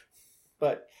 underneath.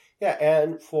 But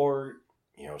and for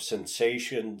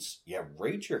sensations,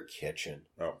 rate your kitchen.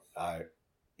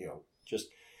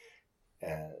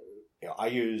 I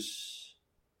use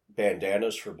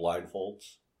bandanas for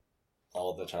blindfolds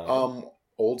all the time.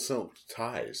 Old silk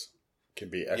ties can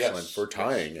be excellent for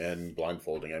tying and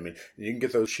blindfolding. You can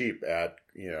get those cheap at,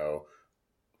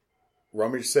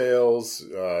 rummage sales,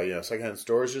 secondhand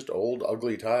stores, just old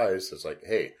ugly ties. It's like,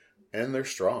 hey, and they're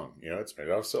strong. It's made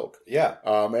out of silk. Yeah.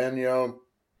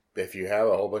 If you have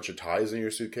a whole bunch of ties in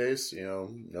your suitcase,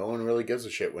 no one really gives a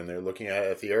shit when they're looking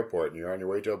at the airport and you're on your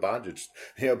way to a bondage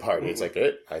party. It's like,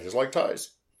 hey, I just like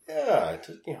ties. Yeah,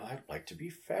 I'd like to be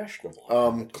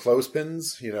fashionable.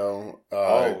 Clothespins,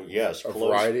 yes, a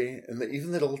variety, and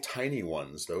even the little tiny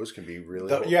ones. Those can be really.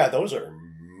 Those are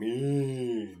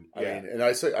mean. I mean, and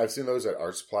I've seen those at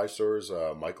art supply stores,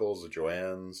 Michael's,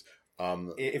 Joann's,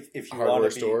 if you hardware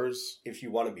want stores. If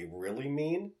you want to be really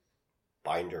mean,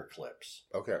 binder clips.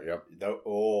 Okay, yep.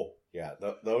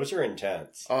 Those are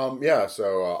intense.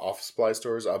 So office supply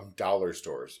stores, dollar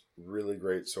stores, really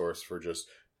great source for just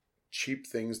cheap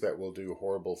things that will do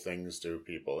horrible things to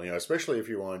people. You know, especially if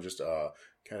you want just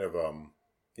kind of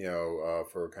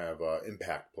for kind of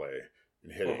impact play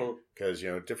and hitting, because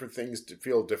different things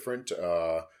feel different.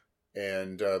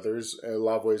 And there's a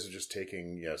lot of ways of just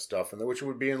taking stuff, and which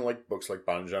would be in like books like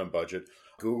Bondage on Budget.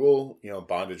 Google,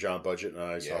 Bondage on Budget, and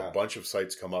I saw a bunch of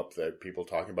sites come up that people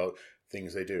talking about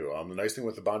things they do. The nice thing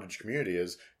with the bondage community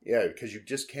is, because you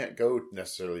just can't go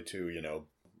necessarily to,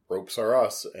 Ropes Are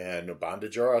Us and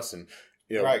Bondage Are Us, and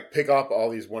pick up all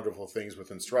these wonderful things with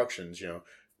instructions.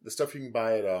 The stuff you can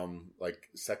buy at like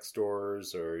sex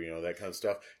stores or that kind of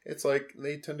stuff. It's like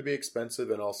they tend to be expensive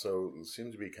and also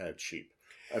seem to be kind of cheap.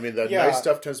 I mean, the nice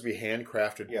stuff tends to be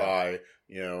handcrafted by,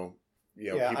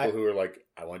 people who are like,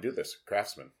 I want to do this,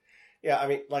 craftsmen. Yeah, I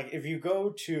mean, like if you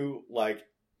go to like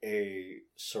a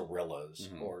Cirilla's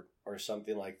or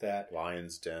something like that.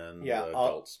 Lion's Den, the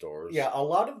adult stores. Yeah, a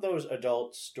lot of those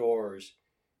adult stores,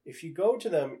 if you go to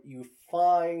them, you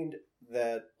find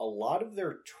that a lot of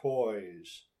their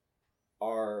toys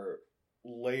are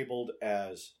labeled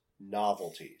as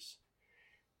novelties.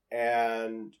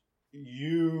 And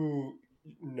you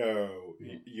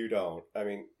don't. I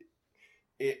mean,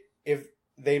 if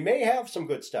they may have some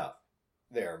good stuff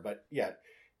there, but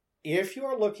if you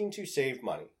are looking to save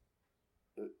money,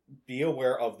 be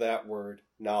aware of that word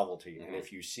novelty. And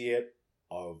if you see it,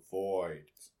 avoid.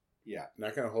 Yeah.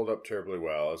 Not going to hold up terribly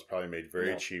well. It's probably made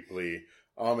very cheaply.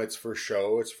 It's for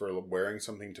show. It's for wearing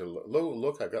something to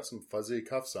look, I've got some fuzzy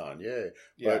cuffs on. Yay.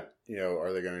 Yeah. But,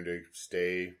 are they going to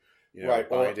stay...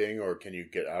 binding, or can you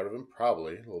get out of them?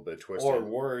 Probably. A little bit twisted. Or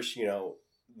worse,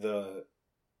 the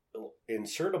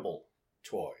insertable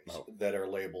toys that are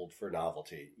labeled for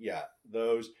novelty. Yeah,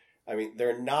 those, I mean,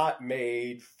 they're not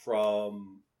made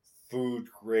from food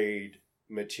grade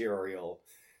material.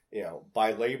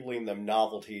 By labeling them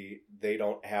novelty, they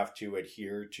don't have to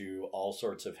adhere to all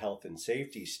sorts of health and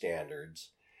safety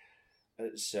standards.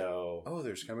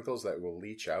 There's chemicals that will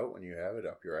leach out when you have it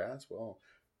up your ass? Well...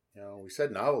 we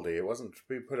said novelty. It wasn't to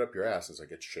be put up your ass. It's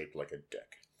like it's shaped like a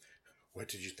dick. What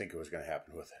did you think was going to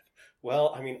happen with it?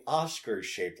 Well, I mean, Oscar's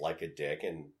shaped like a dick,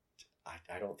 and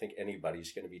I don't think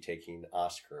anybody's going to be taking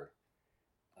Oscar.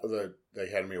 The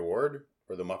Academy Award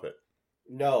or the Muppet?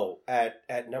 No,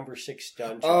 at number 6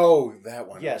 dungeon. Oh, that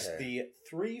one. Yes, okay. The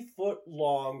 3-foot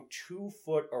long,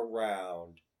 2-foot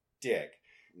around dick.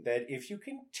 That if you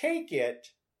can take it,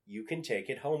 you can take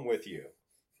it home with you.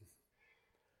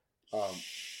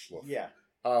 Yeah.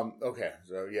 Okay.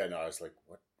 So I was like,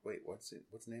 what? Wait, what's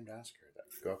named Oscar?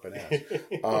 Go up and ask.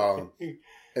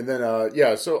 And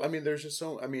then So I mean, there's just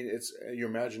so. I mean, it's your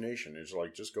imagination is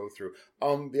like just go through.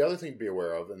 The other thing to be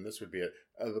aware of, and this would be it,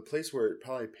 the place where it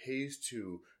probably pays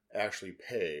to actually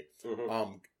pay.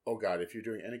 Oh God, if you're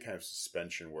doing any kind of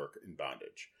suspension work in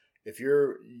bondage, if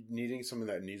you're needing something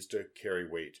that needs to carry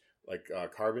weight. Like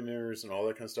carabiners and all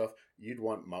that kind of stuff, you'd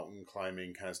want mountain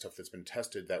climbing kind of stuff that's been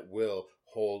tested that will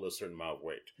hold a certain amount of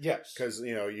weight. Yes. Because,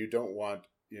 you don't want,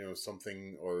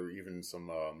 something or even some,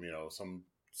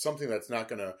 something that's not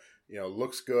going to,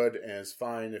 looks good and is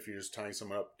fine if you're just tying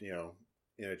someone up,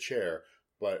 in a chair.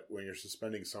 But when you're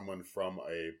suspending someone from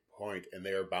a point and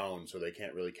they are bound so they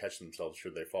can't really catch themselves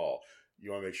should they fall,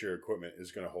 you want to make sure your equipment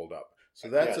is going to hold up. So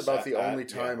that's about the only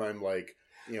time I'm like,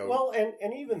 Well,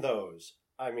 and even those...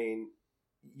 I mean,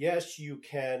 yes, you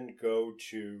can go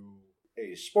to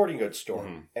a sporting goods store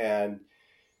and,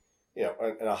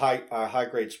 a high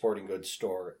grade sporting goods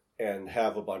store and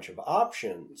have a bunch of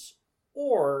options.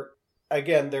 Or,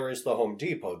 again, there is the Home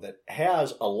Depot that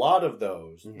has a lot of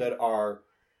those that are,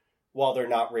 while they're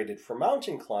not rated for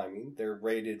mountain climbing, they're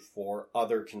rated for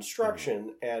other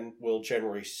construction and will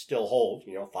generally still hold,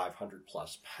 500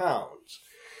 plus pounds.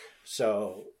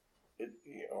 So...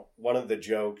 one of the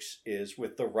jokes is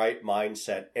with the right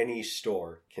mindset, any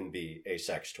store can be a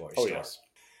sex toy store. Yes.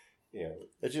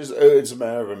 It's a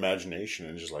matter of imagination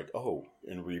and just like,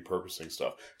 and repurposing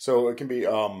stuff. So it can be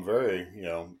very,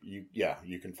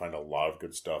 you can find a lot of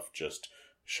good stuff just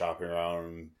shopping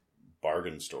around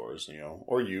bargain stores,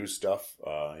 or used stuff,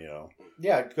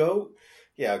 Yeah, go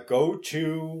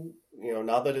to,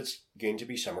 now that it's going to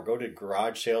be summer, go to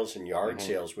garage sales and yard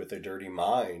sales with a dirty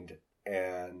mind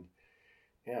and...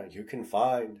 you can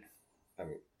find,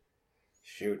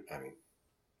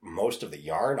 most of the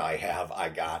yarn I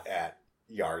got at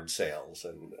yard sales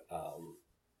and,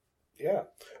 Yeah.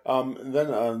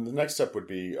 Then the next step would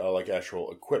be like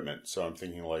actual equipment. So I'm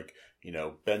thinking like,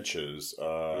 benches,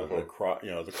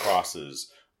 the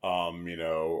crosses,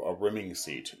 a rimming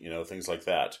seat, things like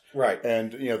that. Right.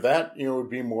 And, that, would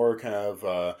be more kind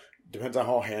of, depends on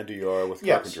how handy you are with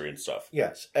carpentry and stuff.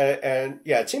 Yes. And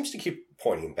yeah, it seems to keep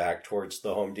pointing back towards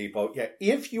the Home Depot. Yeah.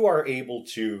 If you are able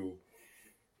to,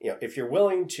 if you're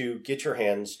willing to get your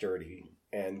hands dirty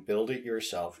and build it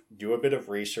yourself, do a bit of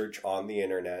research on the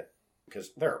internet,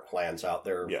 because there are plans out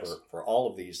there for all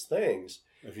of these things.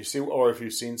 If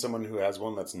you've seen someone who has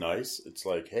one that's nice, it's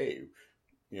like, hey,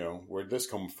 where'd this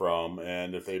come from?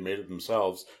 And if they made it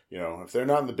themselves, if they're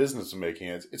not in the business of making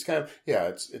it, it's kind of,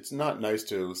 it's not nice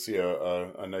to see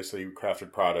a nicely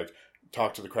crafted product,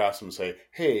 talk to the craftsman and say,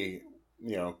 hey,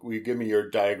 will you give me your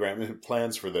diagram and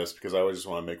plans for this? Because I always just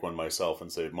want to make one myself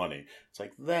and save money. It's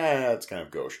like, that's kind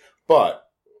of gauche. But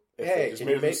hey, can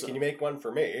you make one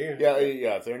for me? Yeah.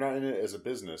 If they're not in it as a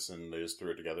business and they just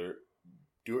threw it together,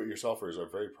 do-it-yourselfers are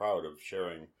very proud of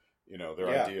sharing, their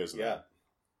ideas.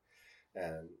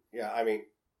 And I mean,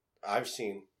 I've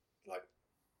seen like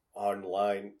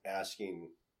online asking,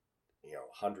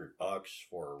 $100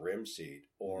 for a rim seat,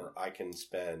 or I can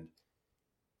spend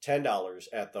 $10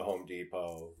 at the Home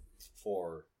Depot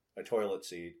for a toilet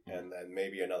seat, and then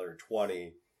maybe another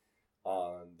 $20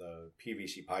 on the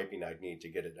PVC piping I'd need to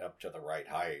get it up to the right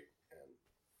height.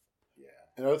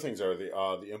 And other things are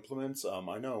the implements.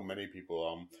 I know many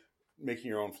people making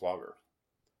your own flogger.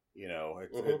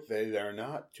 They're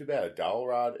not too bad. Dowel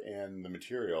rod and the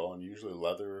material, and usually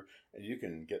leather, and you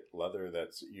can get leather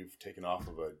you've taken off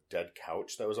of a dead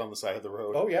couch that was on the side of the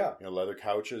road. Oh yeah, leather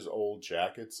couches, old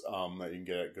jackets that you can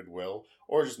get at Goodwill,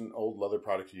 or just an old leather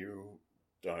product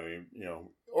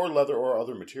or leather or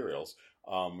other materials.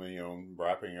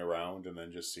 Wrapping around and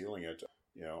then just sealing it.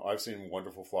 I've seen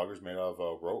wonderful floggers made out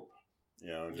of rope.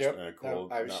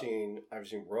 I've seen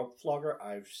rope flogger.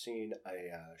 I've seen a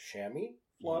chamois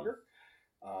flogger.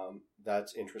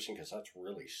 That's interesting because that's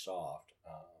really soft.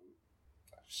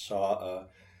 I saw a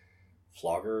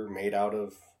flogger made out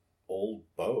of old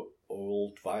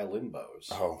violin bows.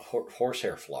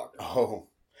 Horsehair flogger.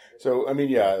 So I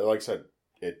mean, like I said,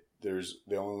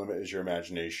 the only limit is your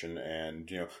imagination, and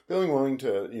being willing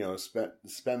to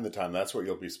spend the time. That's what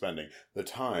you'll be spending the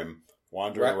time.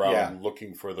 Wandering around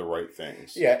looking for the right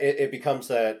things. Yeah, it becomes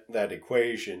that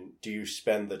equation. Do you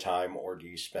spend the time or do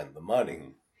you spend the money? Mm-hmm.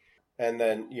 And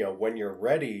then, when you're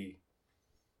ready,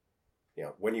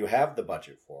 when you have the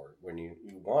budget for it, when you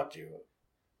want to,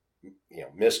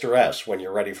 Mr. S, when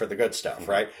you're ready for the good stuff,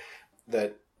 right?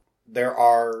 That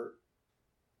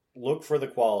look for the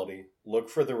quality, look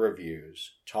for the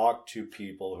reviews, talk to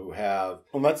people who have.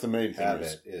 Well, that's the main thing.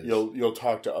 You'll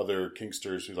talk to other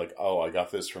kinksters who's like, oh, I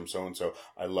got this from so and so.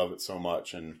 I love it so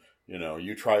much, and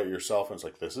you try it yourself, and it's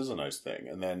like, this is a nice thing,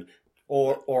 and then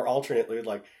or alternately,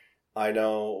 like I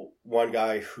know one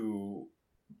guy who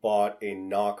bought a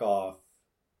knockoff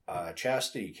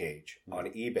chastity cage on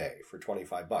eBay for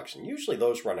 $25, and usually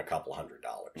those run a couple $100,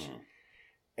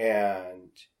 and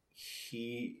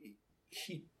he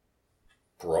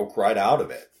broke right out of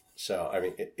it. So, I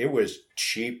mean, it was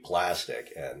cheap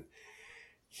plastic, and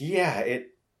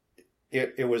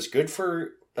it was good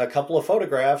for a couple of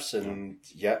photographs, and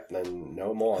then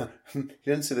no more. You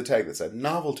didn't see the tag that said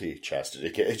novelty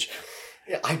chastity cage.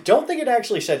 Yeah, I don't think it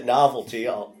actually said novelty,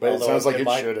 but it sounds like it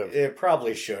should have. It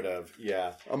probably should have.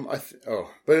 Yeah.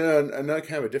 But in another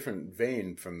kind of a different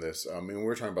vein from this. I mean,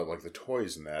 we're talking about like the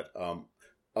toys and that.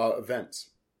 Events.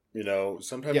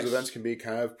 Sometimes events can be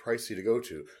kind of pricey to go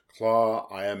to. Claw,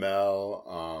 IML,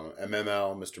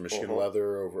 MML, Mr. Michigan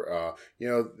Leather. Over,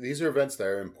 these are events that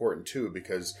are important too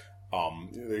because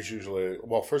there's usually,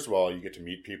 first of all, you get to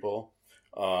meet people.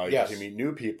 You get to meet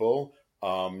new people.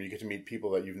 You get to meet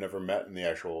people that you've never met in the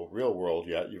actual real world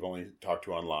yet. You've only talked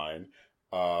to online.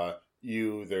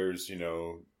 There's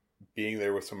being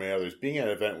there with so many others. Being at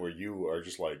an event where you are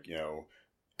just like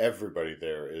everybody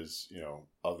there is,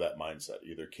 of that mindset,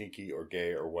 either kinky or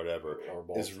gay or whatever,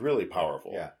 is really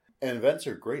powerful. Yeah. And events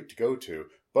are great to go to,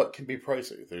 but can be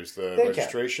pricey. There's the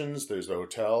registrations, there's the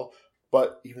hotel,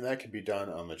 but even that can be done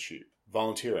on the cheap.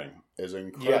 Volunteering is an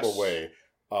incredible way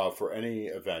for any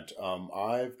event.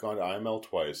 I've gone to IML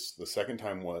twice. The second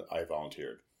time I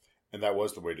volunteered, and that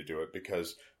was the way to do it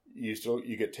because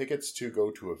you get tickets to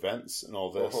go to events and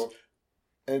all this,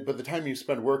 but the time you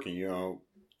spend working,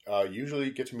 usually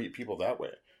you get to meet people that way.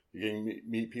 You can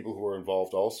meet people who are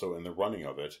involved also in the running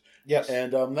of it. Yes.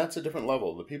 And that's a different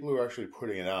level. The people who are actually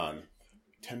putting it on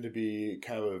tend to be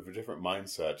kind of a different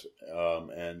mindset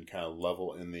and kind of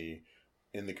level in the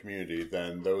in the community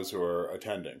than those who are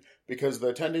attending. Because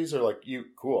the attendees are like,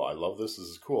 cool, I love this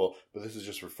is cool, but this is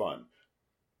just for fun.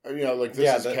 Like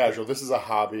this is casual, this is a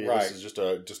hobby, right. This is just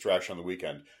a distraction on the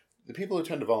weekend. The people who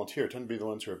tend to volunteer tend to be the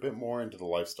ones who are a bit more into the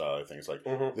lifestyle of things. Like,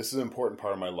 this is an important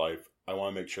part of my life. I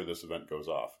want to make sure this event goes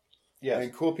off. Yes.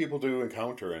 And cool people to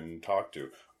encounter and talk to.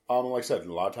 Like I said,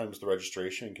 a lot of times the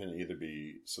registration can either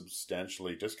be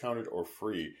substantially discounted or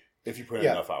free if you put in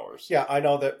enough hours. Yeah, I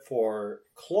know that for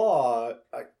Claw,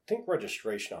 I think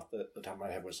registration off the top of my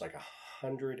head was like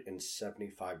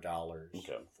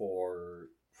 $175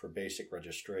 for basic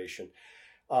registration.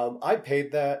 I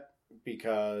paid that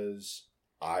because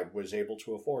I was able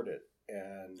to afford it.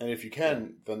 And if you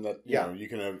can, then that you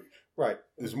can have... Right.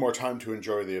 There's more time to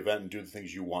enjoy the event and do the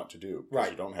things you want to do.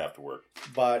 Because you don't have to work.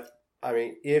 But, I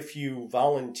mean, if you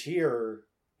volunteer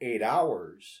 8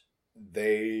 hours,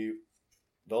 they'll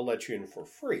let you in for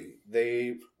free.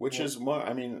 Is more,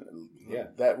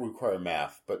 that require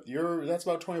math, but that's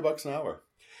about $20 an hour.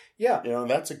 Yeah.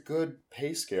 That's a good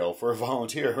pay scale for a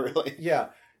volunteer, really.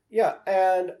 Yeah. Yeah.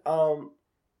 And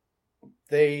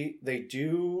they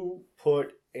do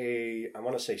put I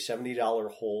want to say $70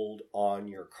 hold on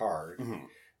your card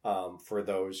for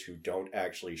those who don't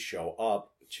actually show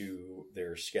up to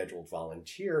their scheduled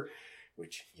volunteer,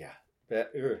 which,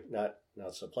 not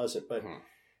so pleasant. But,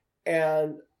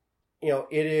 and,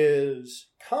 it is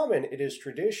common, it is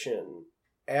tradition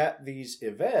at these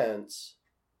events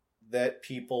that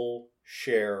people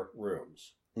share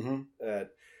rooms.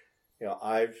 That,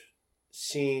 I've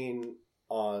seen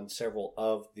on several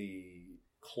of the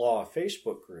Claw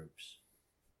Facebook groups,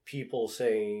 people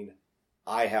saying,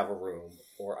 I have a room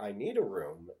or I need a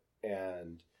room.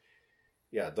 And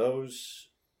those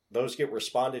get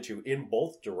responded to in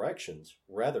both directions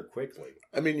rather quickly.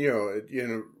 I mean,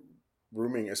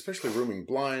 rooming, especially rooming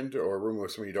blind or rooming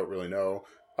with someone you don't really know,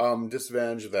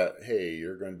 disadvantage of that, hey,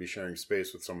 you're going to be sharing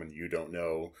space with someone you don't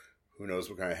know, who knows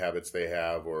what kind of habits they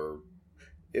have, or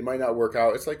it might not work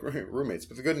out. It's like roommates.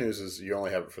 But the good news is you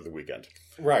only have it for the weekend.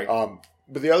 Right.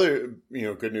 But the other,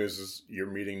 good news is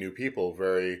you're meeting new people.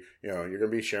 You're going to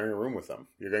be sharing a room with them.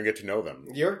 You're going to get to know them.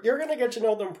 You're going to get to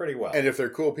know them pretty well. And if they're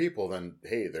cool people, then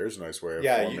hey, there's a nice way of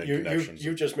forming connections.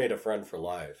 You just made a friend for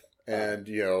life. And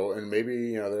and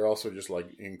maybe they're also just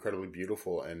like incredibly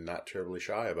beautiful and not terribly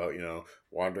shy about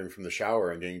wandering from the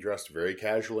shower and getting dressed very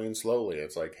casually and slowly.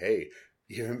 It's like, hey,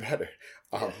 even better.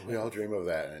 We all dream of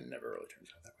that, and it never really turns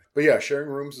out that way. But yeah, sharing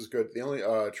rooms is good. The only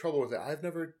trouble with it, I've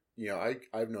never,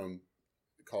 I've known.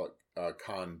 Call it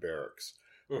con barracks,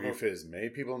 where you fit as many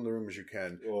people in the room as you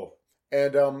can.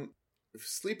 And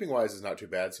sleeping wise is not too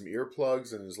bad. Some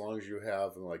earplugs, and as long as you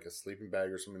have like a sleeping bag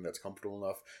or something that's comfortable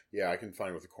enough, I can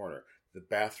find with a corner. The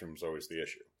bathroom's always the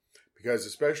issue, because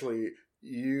especially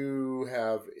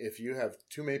if you have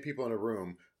too many people in a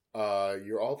room,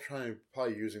 you're all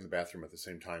probably using the bathroom at the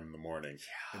same time in the morning,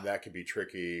 and that can be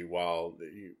tricky. While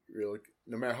you really,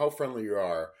 no matter how friendly you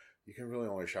are, you can really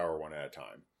only shower one at a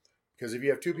time. Because if you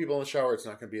have two people in the shower, it's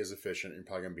not going to be as efficient. You're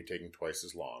probably going to be taking twice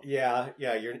as long. Yeah,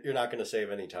 you're not going to save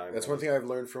any time. That's one thing I've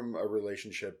learned from a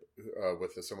relationship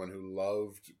with someone who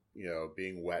loved,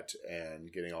 being wet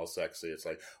and getting all sexy. It's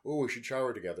like, oh, we should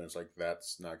shower together. And it's like,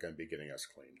 that's not going to be getting us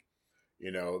clean.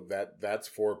 That's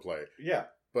foreplay. Yeah.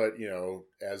 But,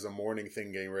 as a morning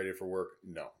thing, getting ready for work,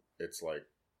 no. It's like,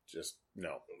 just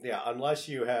no. Yeah, unless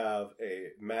you have a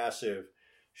massive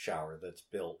shower that's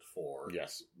built for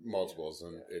multiples,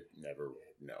 and it never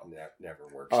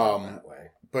works out that way.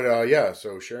 But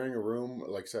so sharing a room,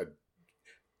 like I said,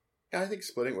 I think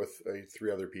splitting with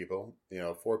 3 other people,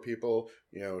 4 people,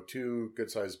 2 good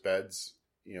sized beds,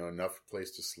 enough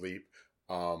place to sleep,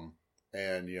 and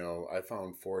I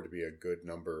found 4 to be a good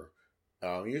number.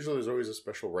 Usually there's always a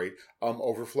special rate.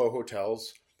 Overflow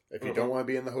hotels. If you don't want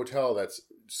to be in the hotel that's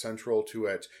central to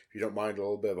it, if you don't mind a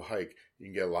little bit of a hike, you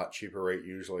can get a lot cheaper rate,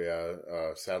 usually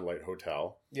a satellite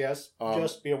hotel. Yes,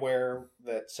 just be aware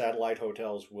that satellite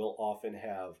hotels will often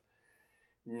have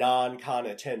non-con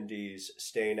attendees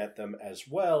staying at them as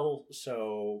well.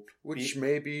 So, which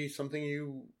may be something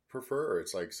you prefer.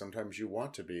 It's like sometimes you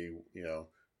want to be,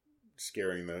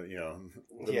 scaring the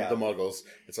muggles.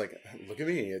 It's like, look at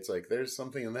me. It's like there's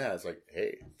something in that. It's like,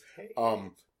 hey.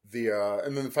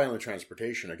 And then finally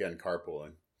transportation, again,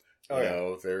 carpooling.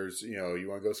 There's, you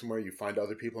want to go somewhere, you find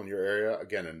other people in your area,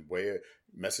 again, and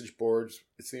message boards,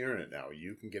 it's the internet now.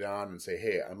 You can get on and say,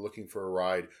 hey, I'm looking for a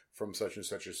ride from such and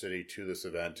such a city to this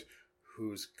event.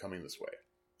 Who's coming this way?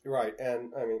 Right.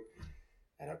 And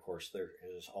of course there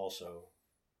is also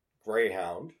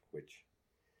Greyhound, which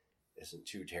isn't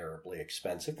too terribly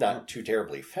expensive, not too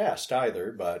terribly fast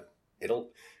either, but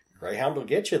Greyhound will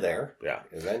get you there. Yeah.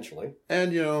 Eventually.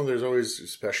 And, there's always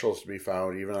specials to be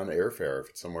found, even on airfare, if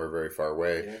it's somewhere very far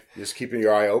away. Yeah. Just keeping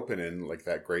your eye open and,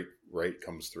 that great rate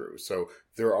comes through. So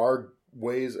there are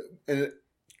ways, and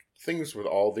things with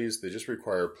all these, they just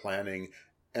require planning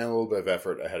and a little bit of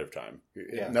effort ahead of time.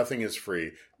 Yeah. Nothing is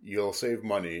free. You'll save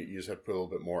money. You just have to put a little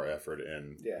bit more effort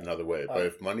in another way. But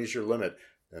if money's your limit,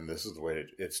 then this is the way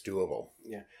it's doable.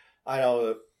 Yeah. I know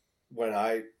that when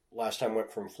I last time went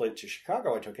from Flint to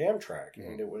Chicago, I took Amtrak,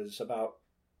 and it was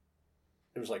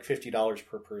like $50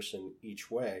 per person each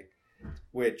way,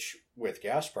 which with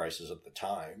gas prices at the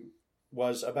time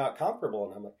was about comparable.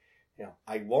 And I'm like,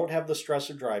 I won't have the stress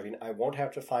of driving. I won't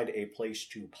have to find a place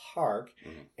to park.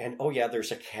 And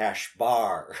there's a cash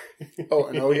bar.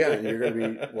 And and you're going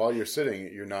to be, while you're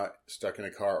sitting, you're not stuck in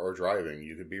a car or driving.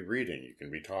 You could be reading. You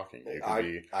can be talking.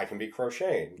 I can be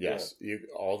crocheting. Yes.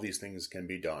 All these things can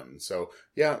be done. So,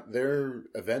 their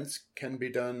events can be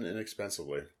done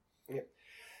inexpensively. Yeah.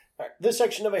 All right. This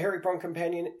section of A Hairy Prone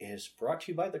Companion is brought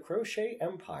to you by the Crochet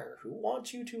Empire, who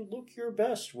wants you to look your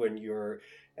best when you're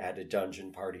at a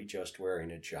dungeon party just wearing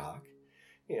a jock.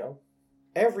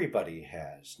 Everybody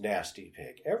has Nasty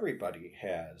Pig. Everybody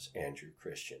has Andrew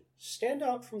Christian. Stand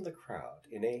out from the crowd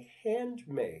in a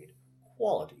handmade,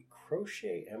 quality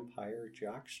Crochet Empire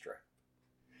jockstrap.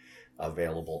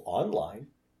 Available online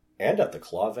and at the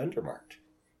Claw Vendor Mart.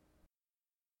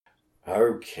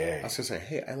 Okay. I was going to say,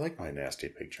 hey, I like my Nasty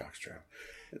Pig jockstrap.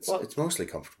 It's mostly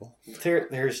comfortable.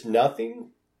 There's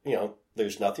nothing...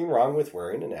 there's nothing wrong with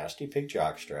wearing a Nasty Pig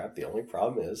jockstrap. The only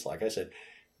problem is, like I said,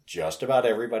 just about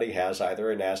everybody has either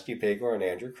a Nasty Pig or an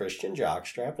Andrew Christian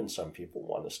jockstrap, and some people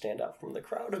want to stand out from the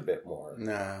crowd a bit more.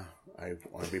 Nah, I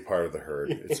want to be part of the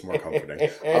herd. It's more comforting.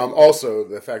 Also,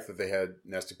 the fact that they had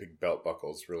Nasty Pig belt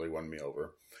buckles really won me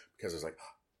over, because it's like,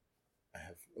 I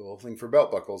have a little thing for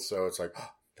belt buckles, so it's like,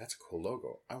 that's a cool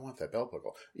logo. I want that belt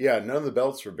buckle. Yeah, none of the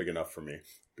belts were big enough for me.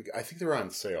 I think they were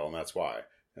on sale, and that's why.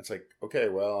 It's like, okay,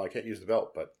 well, I can't use the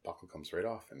belt, but buckle comes right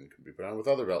off and can be put on with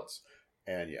other belts.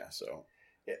 And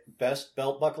best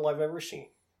belt buckle I've ever seen.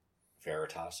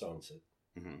 Veritas owns it.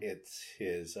 Mm-hmm. It's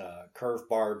his curved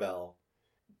barbell.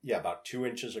 About 2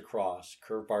 inches across,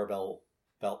 curved barbell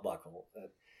belt buckle.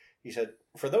 He said,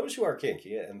 for those who are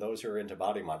kinky and those who are into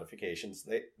body modifications,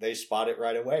 they spot it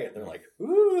right away. And they're like,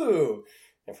 ooh.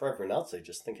 And for everyone else, they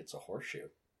just think it's a horseshoe.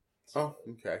 So,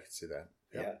 okay, I can see that.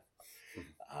 Yep.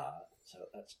 Yeah.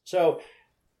 So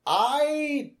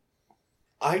I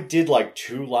did like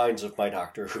 2 lines of my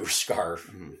Doctor Who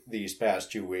scarf these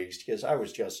past 2 weeks because I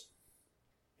was just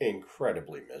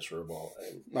incredibly miserable.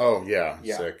 And,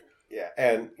 sick. Yeah,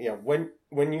 and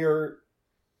when your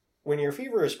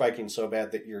fever is spiking so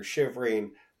bad that you're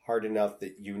shivering hard enough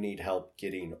that you need help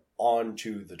getting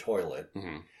onto the toilet,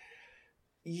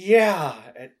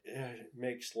 it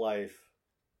makes life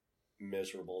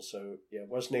miserable. So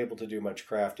wasn't able to do much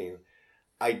crafting.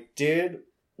 I did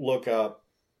look up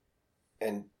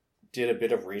and did a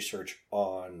bit of research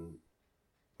on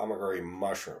amigurumi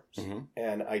mushrooms,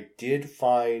 and I did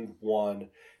find one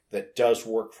that does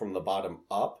work from the bottom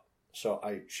up, so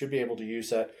I should be able to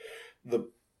use that. The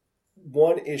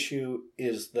one issue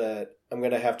is that I'm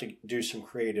going to have to do some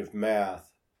creative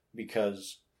math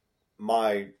because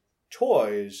my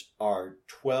toys are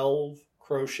 12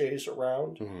 crochets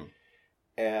around,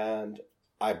 and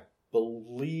I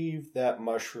believe that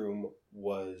mushroom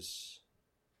was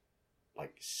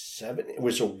like 7. It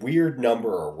was a weird number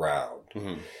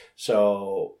around.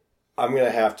 So I'm going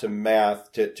to have to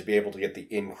math to be able to get the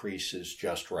increases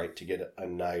just right to get a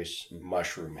nice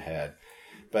mushroom head.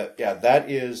 But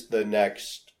that is the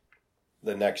next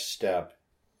step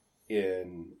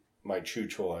in my chew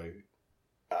toy.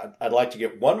 I'd like to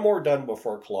get one more done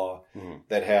before Claw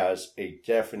that has a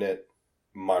definite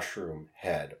mushroom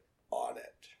head on it.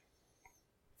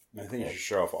 I think you should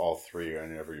show off all 3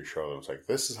 whenever you show them. It's like,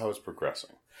 this is how it's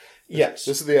progressing. Yes.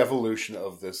 This is the evolution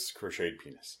of this crocheted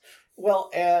penis. Well,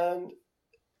 and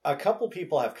a couple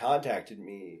people have contacted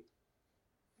me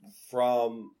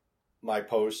from my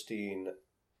posting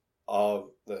of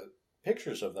the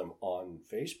pictures of them on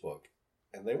Facebook,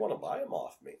 and they want to buy them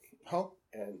off me. Oh.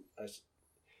 And I said,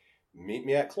 meet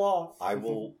me at Claw. I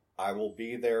will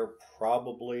be there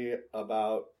probably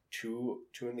about 2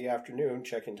 in the afternoon.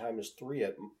 Check-in time is 3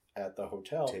 at the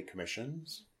hotel. Take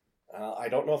commissions? I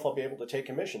don't know if I'll be able to take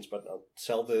commissions, but I'll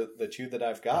sell the 2 that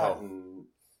I've got, and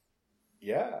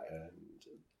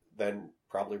then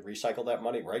probably recycle that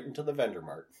money right into the vendor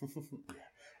mart.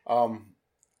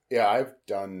 I've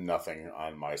done nothing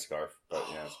on my scarf, but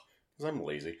because I'm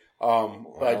lazy.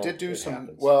 But I did do some.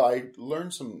 Happens. Well, I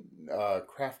learned some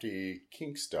crafty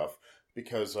kink stuff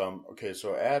because,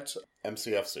 so at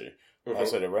MCFC, I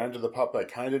said I ran into the pup I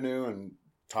kind of knew and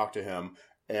talked to him.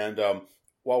 And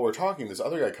while we're talking, this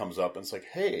other guy comes up and it's like,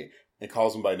 hey, and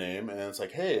calls him by name. And it's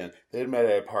like, hey, and they had met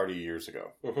at a party years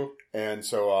ago. And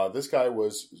so this guy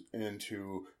was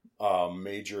into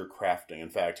major crafting. In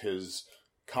fact, his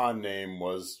con name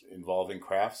was involving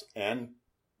crafts and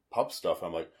pup stuff.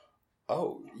 I'm like,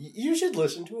 oh. You should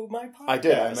listen to my podcast. I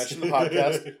did. I mentioned the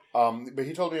podcast. But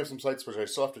he told me of some sites which I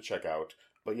still have to check out.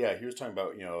 But yeah, he was talking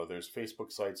about, there's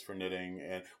Facebook sites for knitting,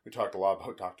 and we talked a lot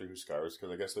about Doctor Who scarves,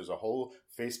 because I guess there's a whole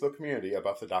Facebook community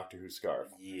about the Doctor Who scarf.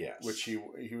 Yes. Which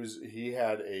he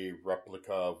had a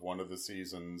replica of one of the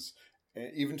seasons,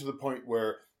 even to the point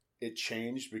where it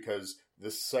changed, because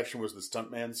this section was the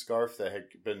stuntman scarf that had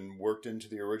been worked into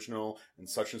the original in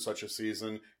such and such a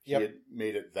season. He had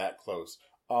made it that close.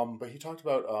 But he talked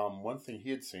about one thing he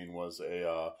had seen was it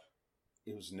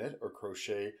was knit or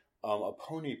crochet, a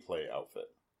pony play outfit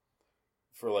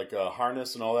for like a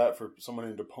harness and all that for someone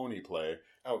into pony play.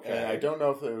 Okay. And I don't know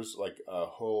if it was like a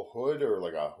whole hood or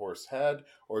like a horse head,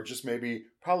 or just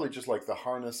probably just like the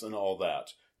harness and all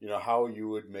that. How you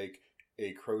would make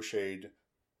a crocheted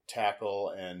tackle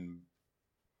and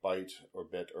bite or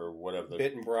bit or whatever.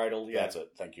 Bit and bridle, yeah. That's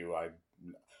it. Thank you. I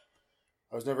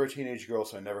was never a teenage girl,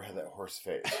 so I never had that horse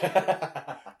phase.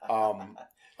 I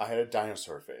had a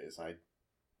dinosaur phase. I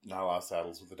not a lot of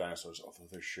saddles with the dinosaurs, although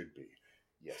there should be.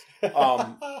 Yes. So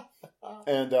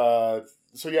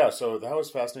that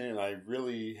was fascinating, and I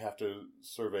really have to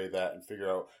survey that and figure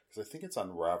out, because I think it's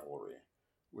on Ravelry,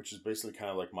 which is basically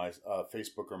kind of like my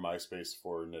Facebook or MySpace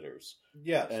for knitters.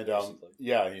 Yeah. And and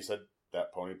he said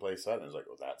that pony play set, and I was like,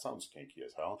 well, that sounds kinky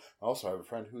as hell. I also have a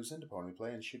friend who's into pony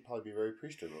play, and she'd probably be very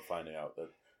appreciative of finding out that,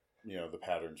 the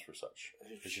patterns for such.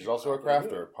 She's also a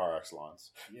crafter par excellence.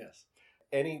 Yes.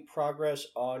 Any progress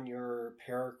on your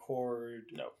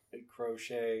paracord? No.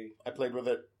 Crochet? I played with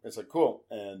it. It's like, cool.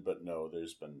 But no,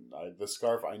 there's been... the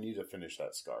scarf, I need to finish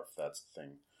that scarf. That's the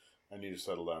thing. I need to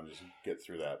settle down and just get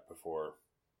through that before...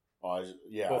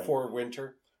 Before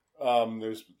winter?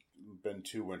 There's been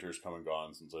 2 winters come and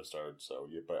gone since I started, so...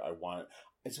 Yeah, but I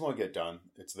just want to get done.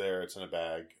 It's there. It's in a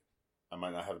bag. I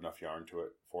might not have enough yarn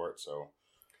for it, so...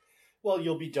 Well,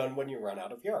 you'll be done when you run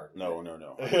out of yarn. No.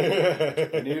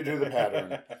 I need to do the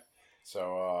pattern.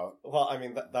 So, well, I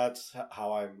mean, that's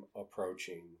how I'm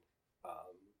approaching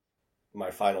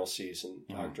my final season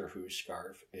Doctor Who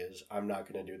scarf. Is I'm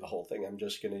not going to do the whole thing. I'm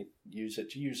just going to use it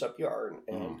to use up yarn,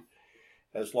 and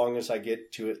as long as I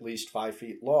get to at least 5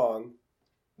 feet long,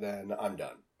 then I'm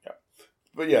done. Yeah,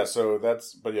 but yeah, so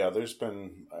that's there's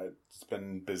been it's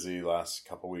been busy last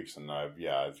couple weeks, and I've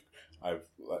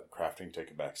let crafting take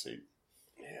a backseat.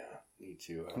 Yeah, need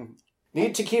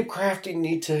to keep crafting.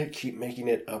 Need to keep making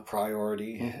it a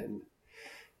priority, and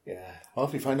Well,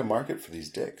 if you find a market for these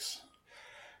dicks,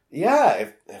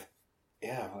 if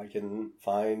I can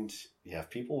find, if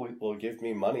people will give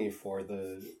me money for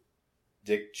the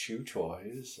dick chew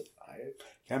toys,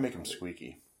 can I make them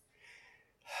squeaky?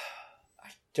 I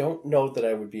don't know that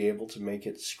I would be able to make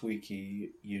it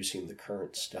squeaky using the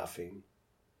current stuffing.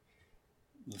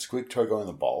 The squeak toy go in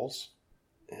the balls?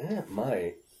 Yeah, it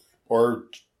might. Or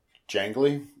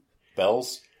jangly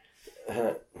bells?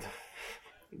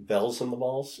 Bells in the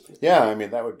balls? Yeah, I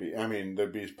mean,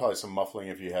 there'd be probably some muffling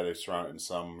if you had it surrounded in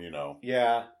some,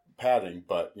 padding,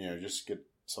 but, just get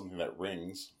something that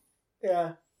rings.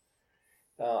 Yeah.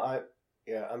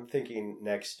 I'm thinking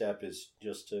next step is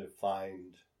just to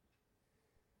find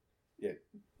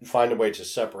a way to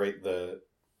separate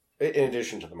in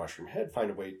addition to the mushroom head,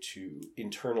 find a way to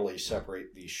internally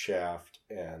separate the shaft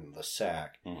and the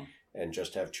sack, and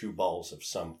just have 2 balls of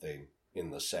something in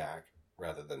the sack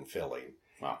rather than filling.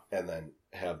 Wow. And then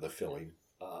have the filling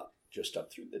just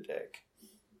up through the dick.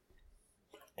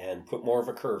 And put more of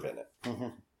a curve in it.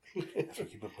 That's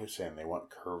what people are saying. They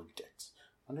want curved dicks.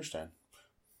 Understand.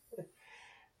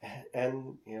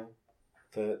 And,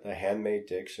 the handmade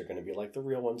dicks are going to be like the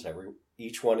real ones.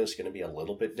 Each one is going to be a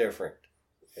little bit different.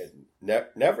 And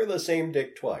never the same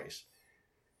dick twice.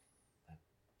 That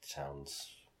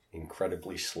sounds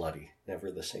incredibly slutty.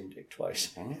 Never the same dick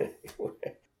twice.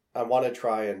 I want to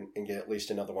try and get at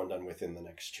least another one done within the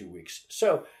next 2 weeks.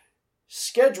 So,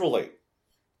 scheduling.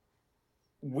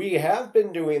 We have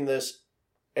been doing this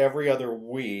every other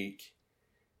week.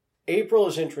 April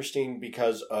is interesting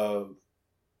because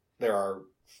there are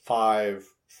 5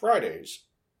 Fridays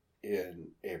in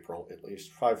April, at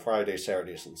least 5 Fridays,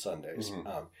 Saturdays, and Sundays.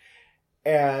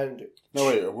 And no,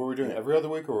 wait, were we doing every other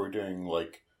week, or were we doing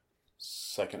like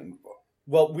second?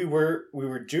 Well, we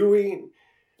were doing.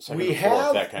 We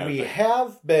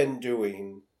have been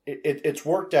doing It's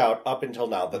worked out up until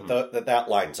now that that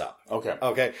lines up. Okay.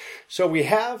 Okay. So we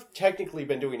have technically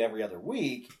been doing every other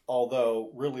week,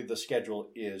 although really the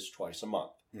schedule is twice a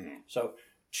month. Mm-hmm. So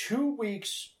 2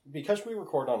 weeks, because we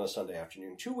record on a Sunday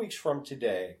afternoon, 2 weeks from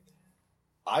today,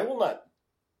 I will not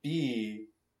be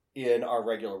in our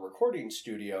regular recording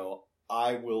studio.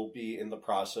 I will be in the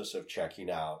process of checking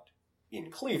out in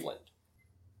Cleveland.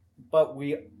 But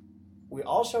we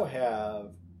also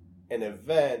have an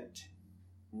event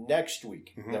next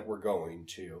week that we're going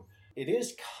to. It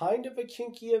is kind of a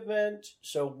kinky event,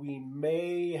 so we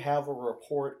may have a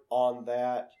report on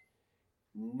that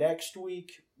next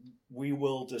week. We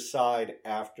will decide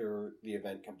after the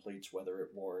event completes whether it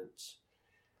warrants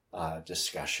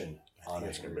discussion on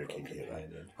it's going to be a kinky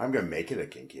event. I'm going to make it a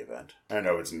kinky event. I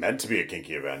know it's meant to be a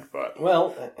kinky event, but...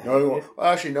 Well, knowing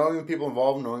the people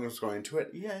involved, knowing what's going into it,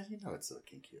 yeah, you know it's a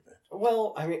kinky event.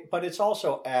 Well, I mean, but it's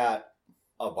also at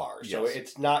a bar, so Yes.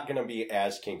 it's not going to be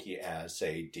as kinky as,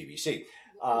 say, DVC.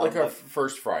 like our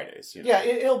first Fridays. You know? Yeah,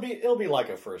 it'll be like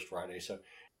a First Friday. So,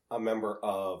 a member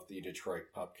of the Detroit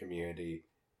pub community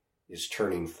is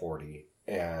turning 40,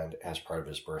 and as part of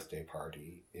his birthday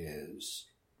party, is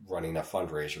running a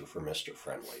fundraiser for Mr.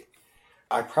 Friendly.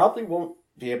 I probably won't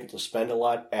be able to spend a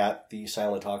lot at the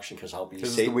silent auction because I'll be This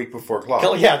is the week before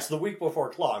Claw. Yeah, it's the week before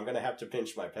Claw. I'm going to have to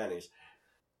pinch my pennies.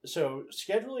 So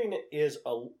scheduling is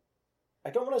I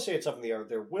don't want to say it's up in the air.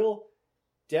 There will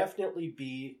definitely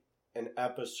be an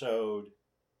episode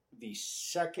the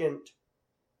second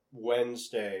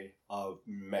Wednesday of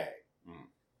May.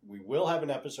 We will have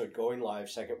an episode going live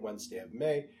second Wednesday of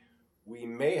May. We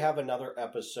may have another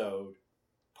episode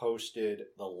posted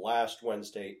the last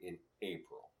Wednesday in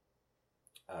April,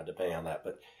 depending on that.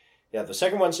 But yeah, the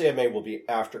second Wednesday of May will be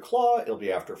after Claw. It'll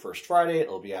be after First Friday.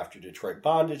 It'll be after Detroit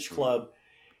Bondage Club.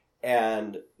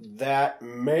 And that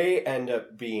may end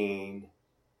up being,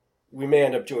 we may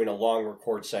end up doing a long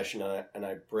record session, and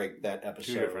I break that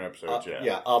episode. 2 different episodes, up,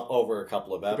 yeah. up over a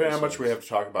couple of episodes. Depending on how much we have to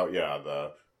talk about,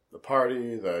 the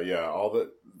party, all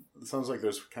the, it sounds like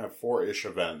there's kind of 4-ish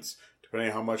events. Depending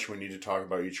on how much we need to talk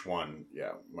about each one, we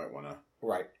might want to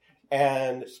Right.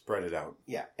 And spread it out.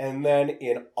 Yeah. And then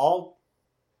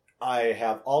I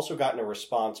have also gotten a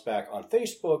response back on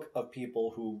Facebook of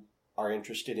people who are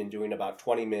interested in doing about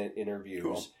 20-minute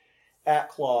interviews at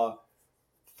Claw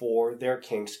for their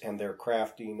kinks and their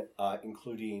crafting,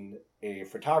 including a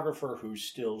photographer who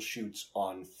still shoots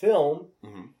on film.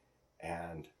 Mm-hmm.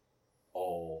 And,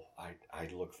 I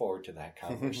look forward to that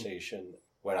conversation.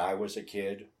 When I was a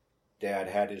kid, Dad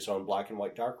had his own black and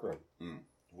white darkroom,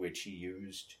 which he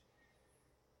used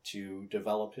to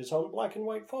develop his own black and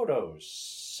white photos,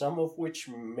 some of which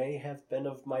may have been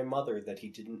of my mother that he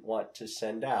didn't want to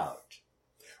send out.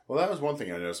 Well, that was one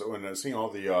thing I noticed when I was seeing all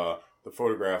the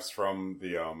photographs from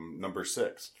the number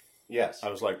 6. Yes. I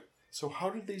was like, so how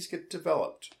did these get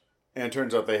developed? And it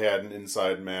turns out they had an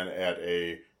inside man at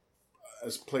a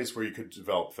place where you could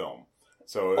develop film.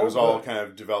 So it was all kind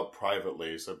of developed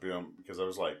privately. So because I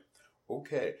was like,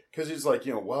 okay, because he's like,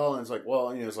 and it's like,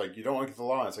 it's like, you don't want to get the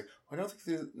law. And it's like, I don't think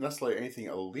there's necessarily anything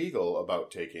illegal about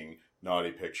taking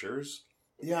naughty pictures.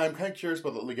 Yeah, I'm kind of curious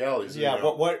about the legalities. Yeah,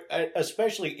 but what,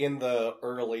 especially in the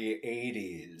early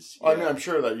 80s. I mean, I'm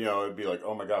sure that, it'd be like,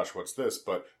 oh my gosh, what's this?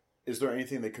 But is there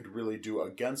anything they could really do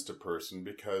against a person?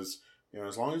 Because,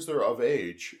 as long as they're of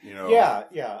age, Yeah.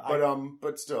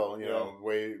 But still, the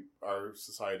way our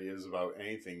society is about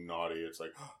anything naughty, it's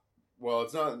like, well,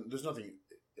 it's not, there's nothing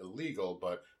illegal,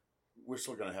 but we're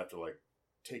still going to have to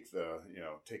take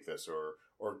this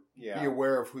or be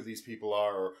aware of who these people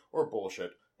are or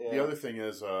bullshit. Yeah. The other thing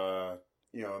is, Ryan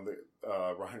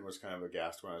was kind of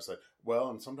aghast when I said,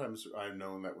 well, and sometimes I've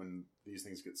known that when these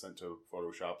things get sent to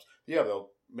Photoshops,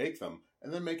 they'll make them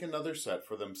and then make another set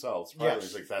for themselves. Yes.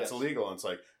 It's like, that's illegal. And it's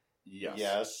like, yes.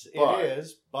 Yes, it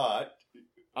is, but...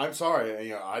 I'm sorry,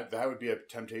 that would be a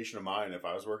temptation of mine if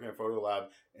I was working at Photo Lab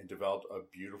and developed a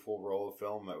beautiful roll of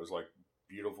film that was like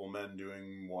beautiful men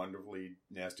doing wonderfully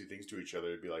nasty things to each other.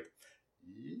 It'd be like,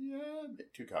 yeah,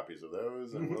 make 2 copies of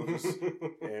those, and we'll just,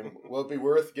 and will it be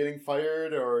worth getting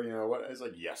fired, or what? It's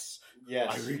like, yes,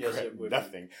 I regret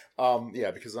nothing.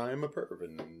 Because I am a perv,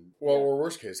 and or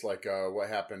worst case, like what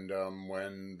happened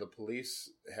when the police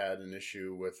had an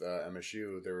issue with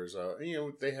MSU. There was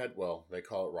they had, they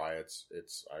call it riots.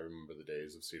 I remember the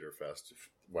days of Cedar Fest,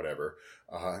 whatever.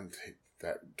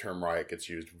 That term riot gets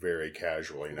used very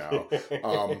casually now.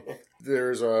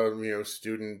 There's a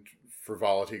student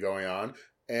frivolity going on,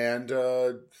 and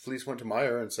police went to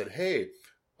Meyer and said, hey,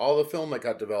 all the film that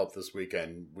got developed this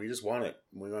weekend, we just want it.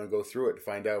 We want to go through it to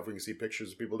find out if we can see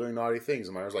pictures of people doing naughty things.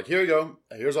 And Meyer's like, here you go.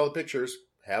 Here's all the pictures.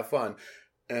 Have fun.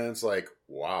 And it's like,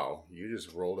 wow, you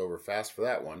just rolled over fast for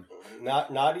that one.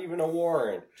 Not even a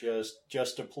warrant, just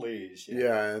to please.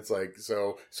 Yeah, and it's like that's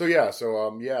the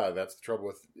trouble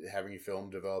with having a film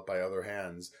developed by other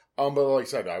hands. But like I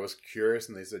said, I was curious,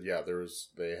 and they said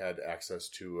they had access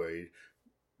to a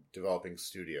developing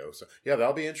studio. So yeah,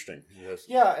 that'll be interesting. Yes.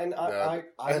 Yeah, and I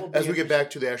will as we get back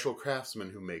to the actual craftsman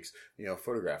who makes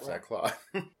photographs that cloth.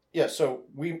 Yeah, so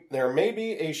there may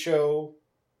be a show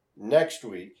next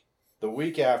week. The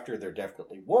week after, there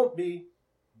definitely won't be.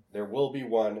 There will be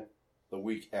one the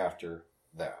week after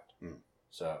that.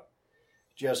 So,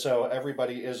 just so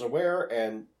everybody is aware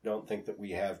and don't think that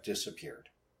we have disappeared.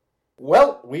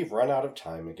 Well, we've run out of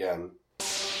time again.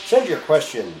 Send your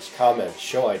questions, comments,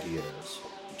 show ideas,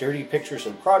 dirty pictures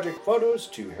and project photos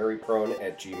to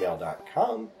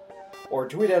harryprone@gmail.com or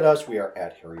tweet at us. We are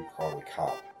at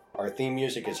harrypronecom. Our theme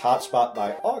music is Hotspot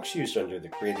by Aux, used under the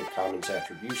Creative Commons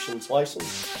Attributions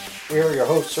license. We are your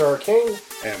hosts, Arcane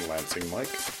and Lansing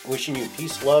Mike. Wishing you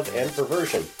peace, love, and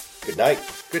perversion. Good night.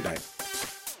 Good night.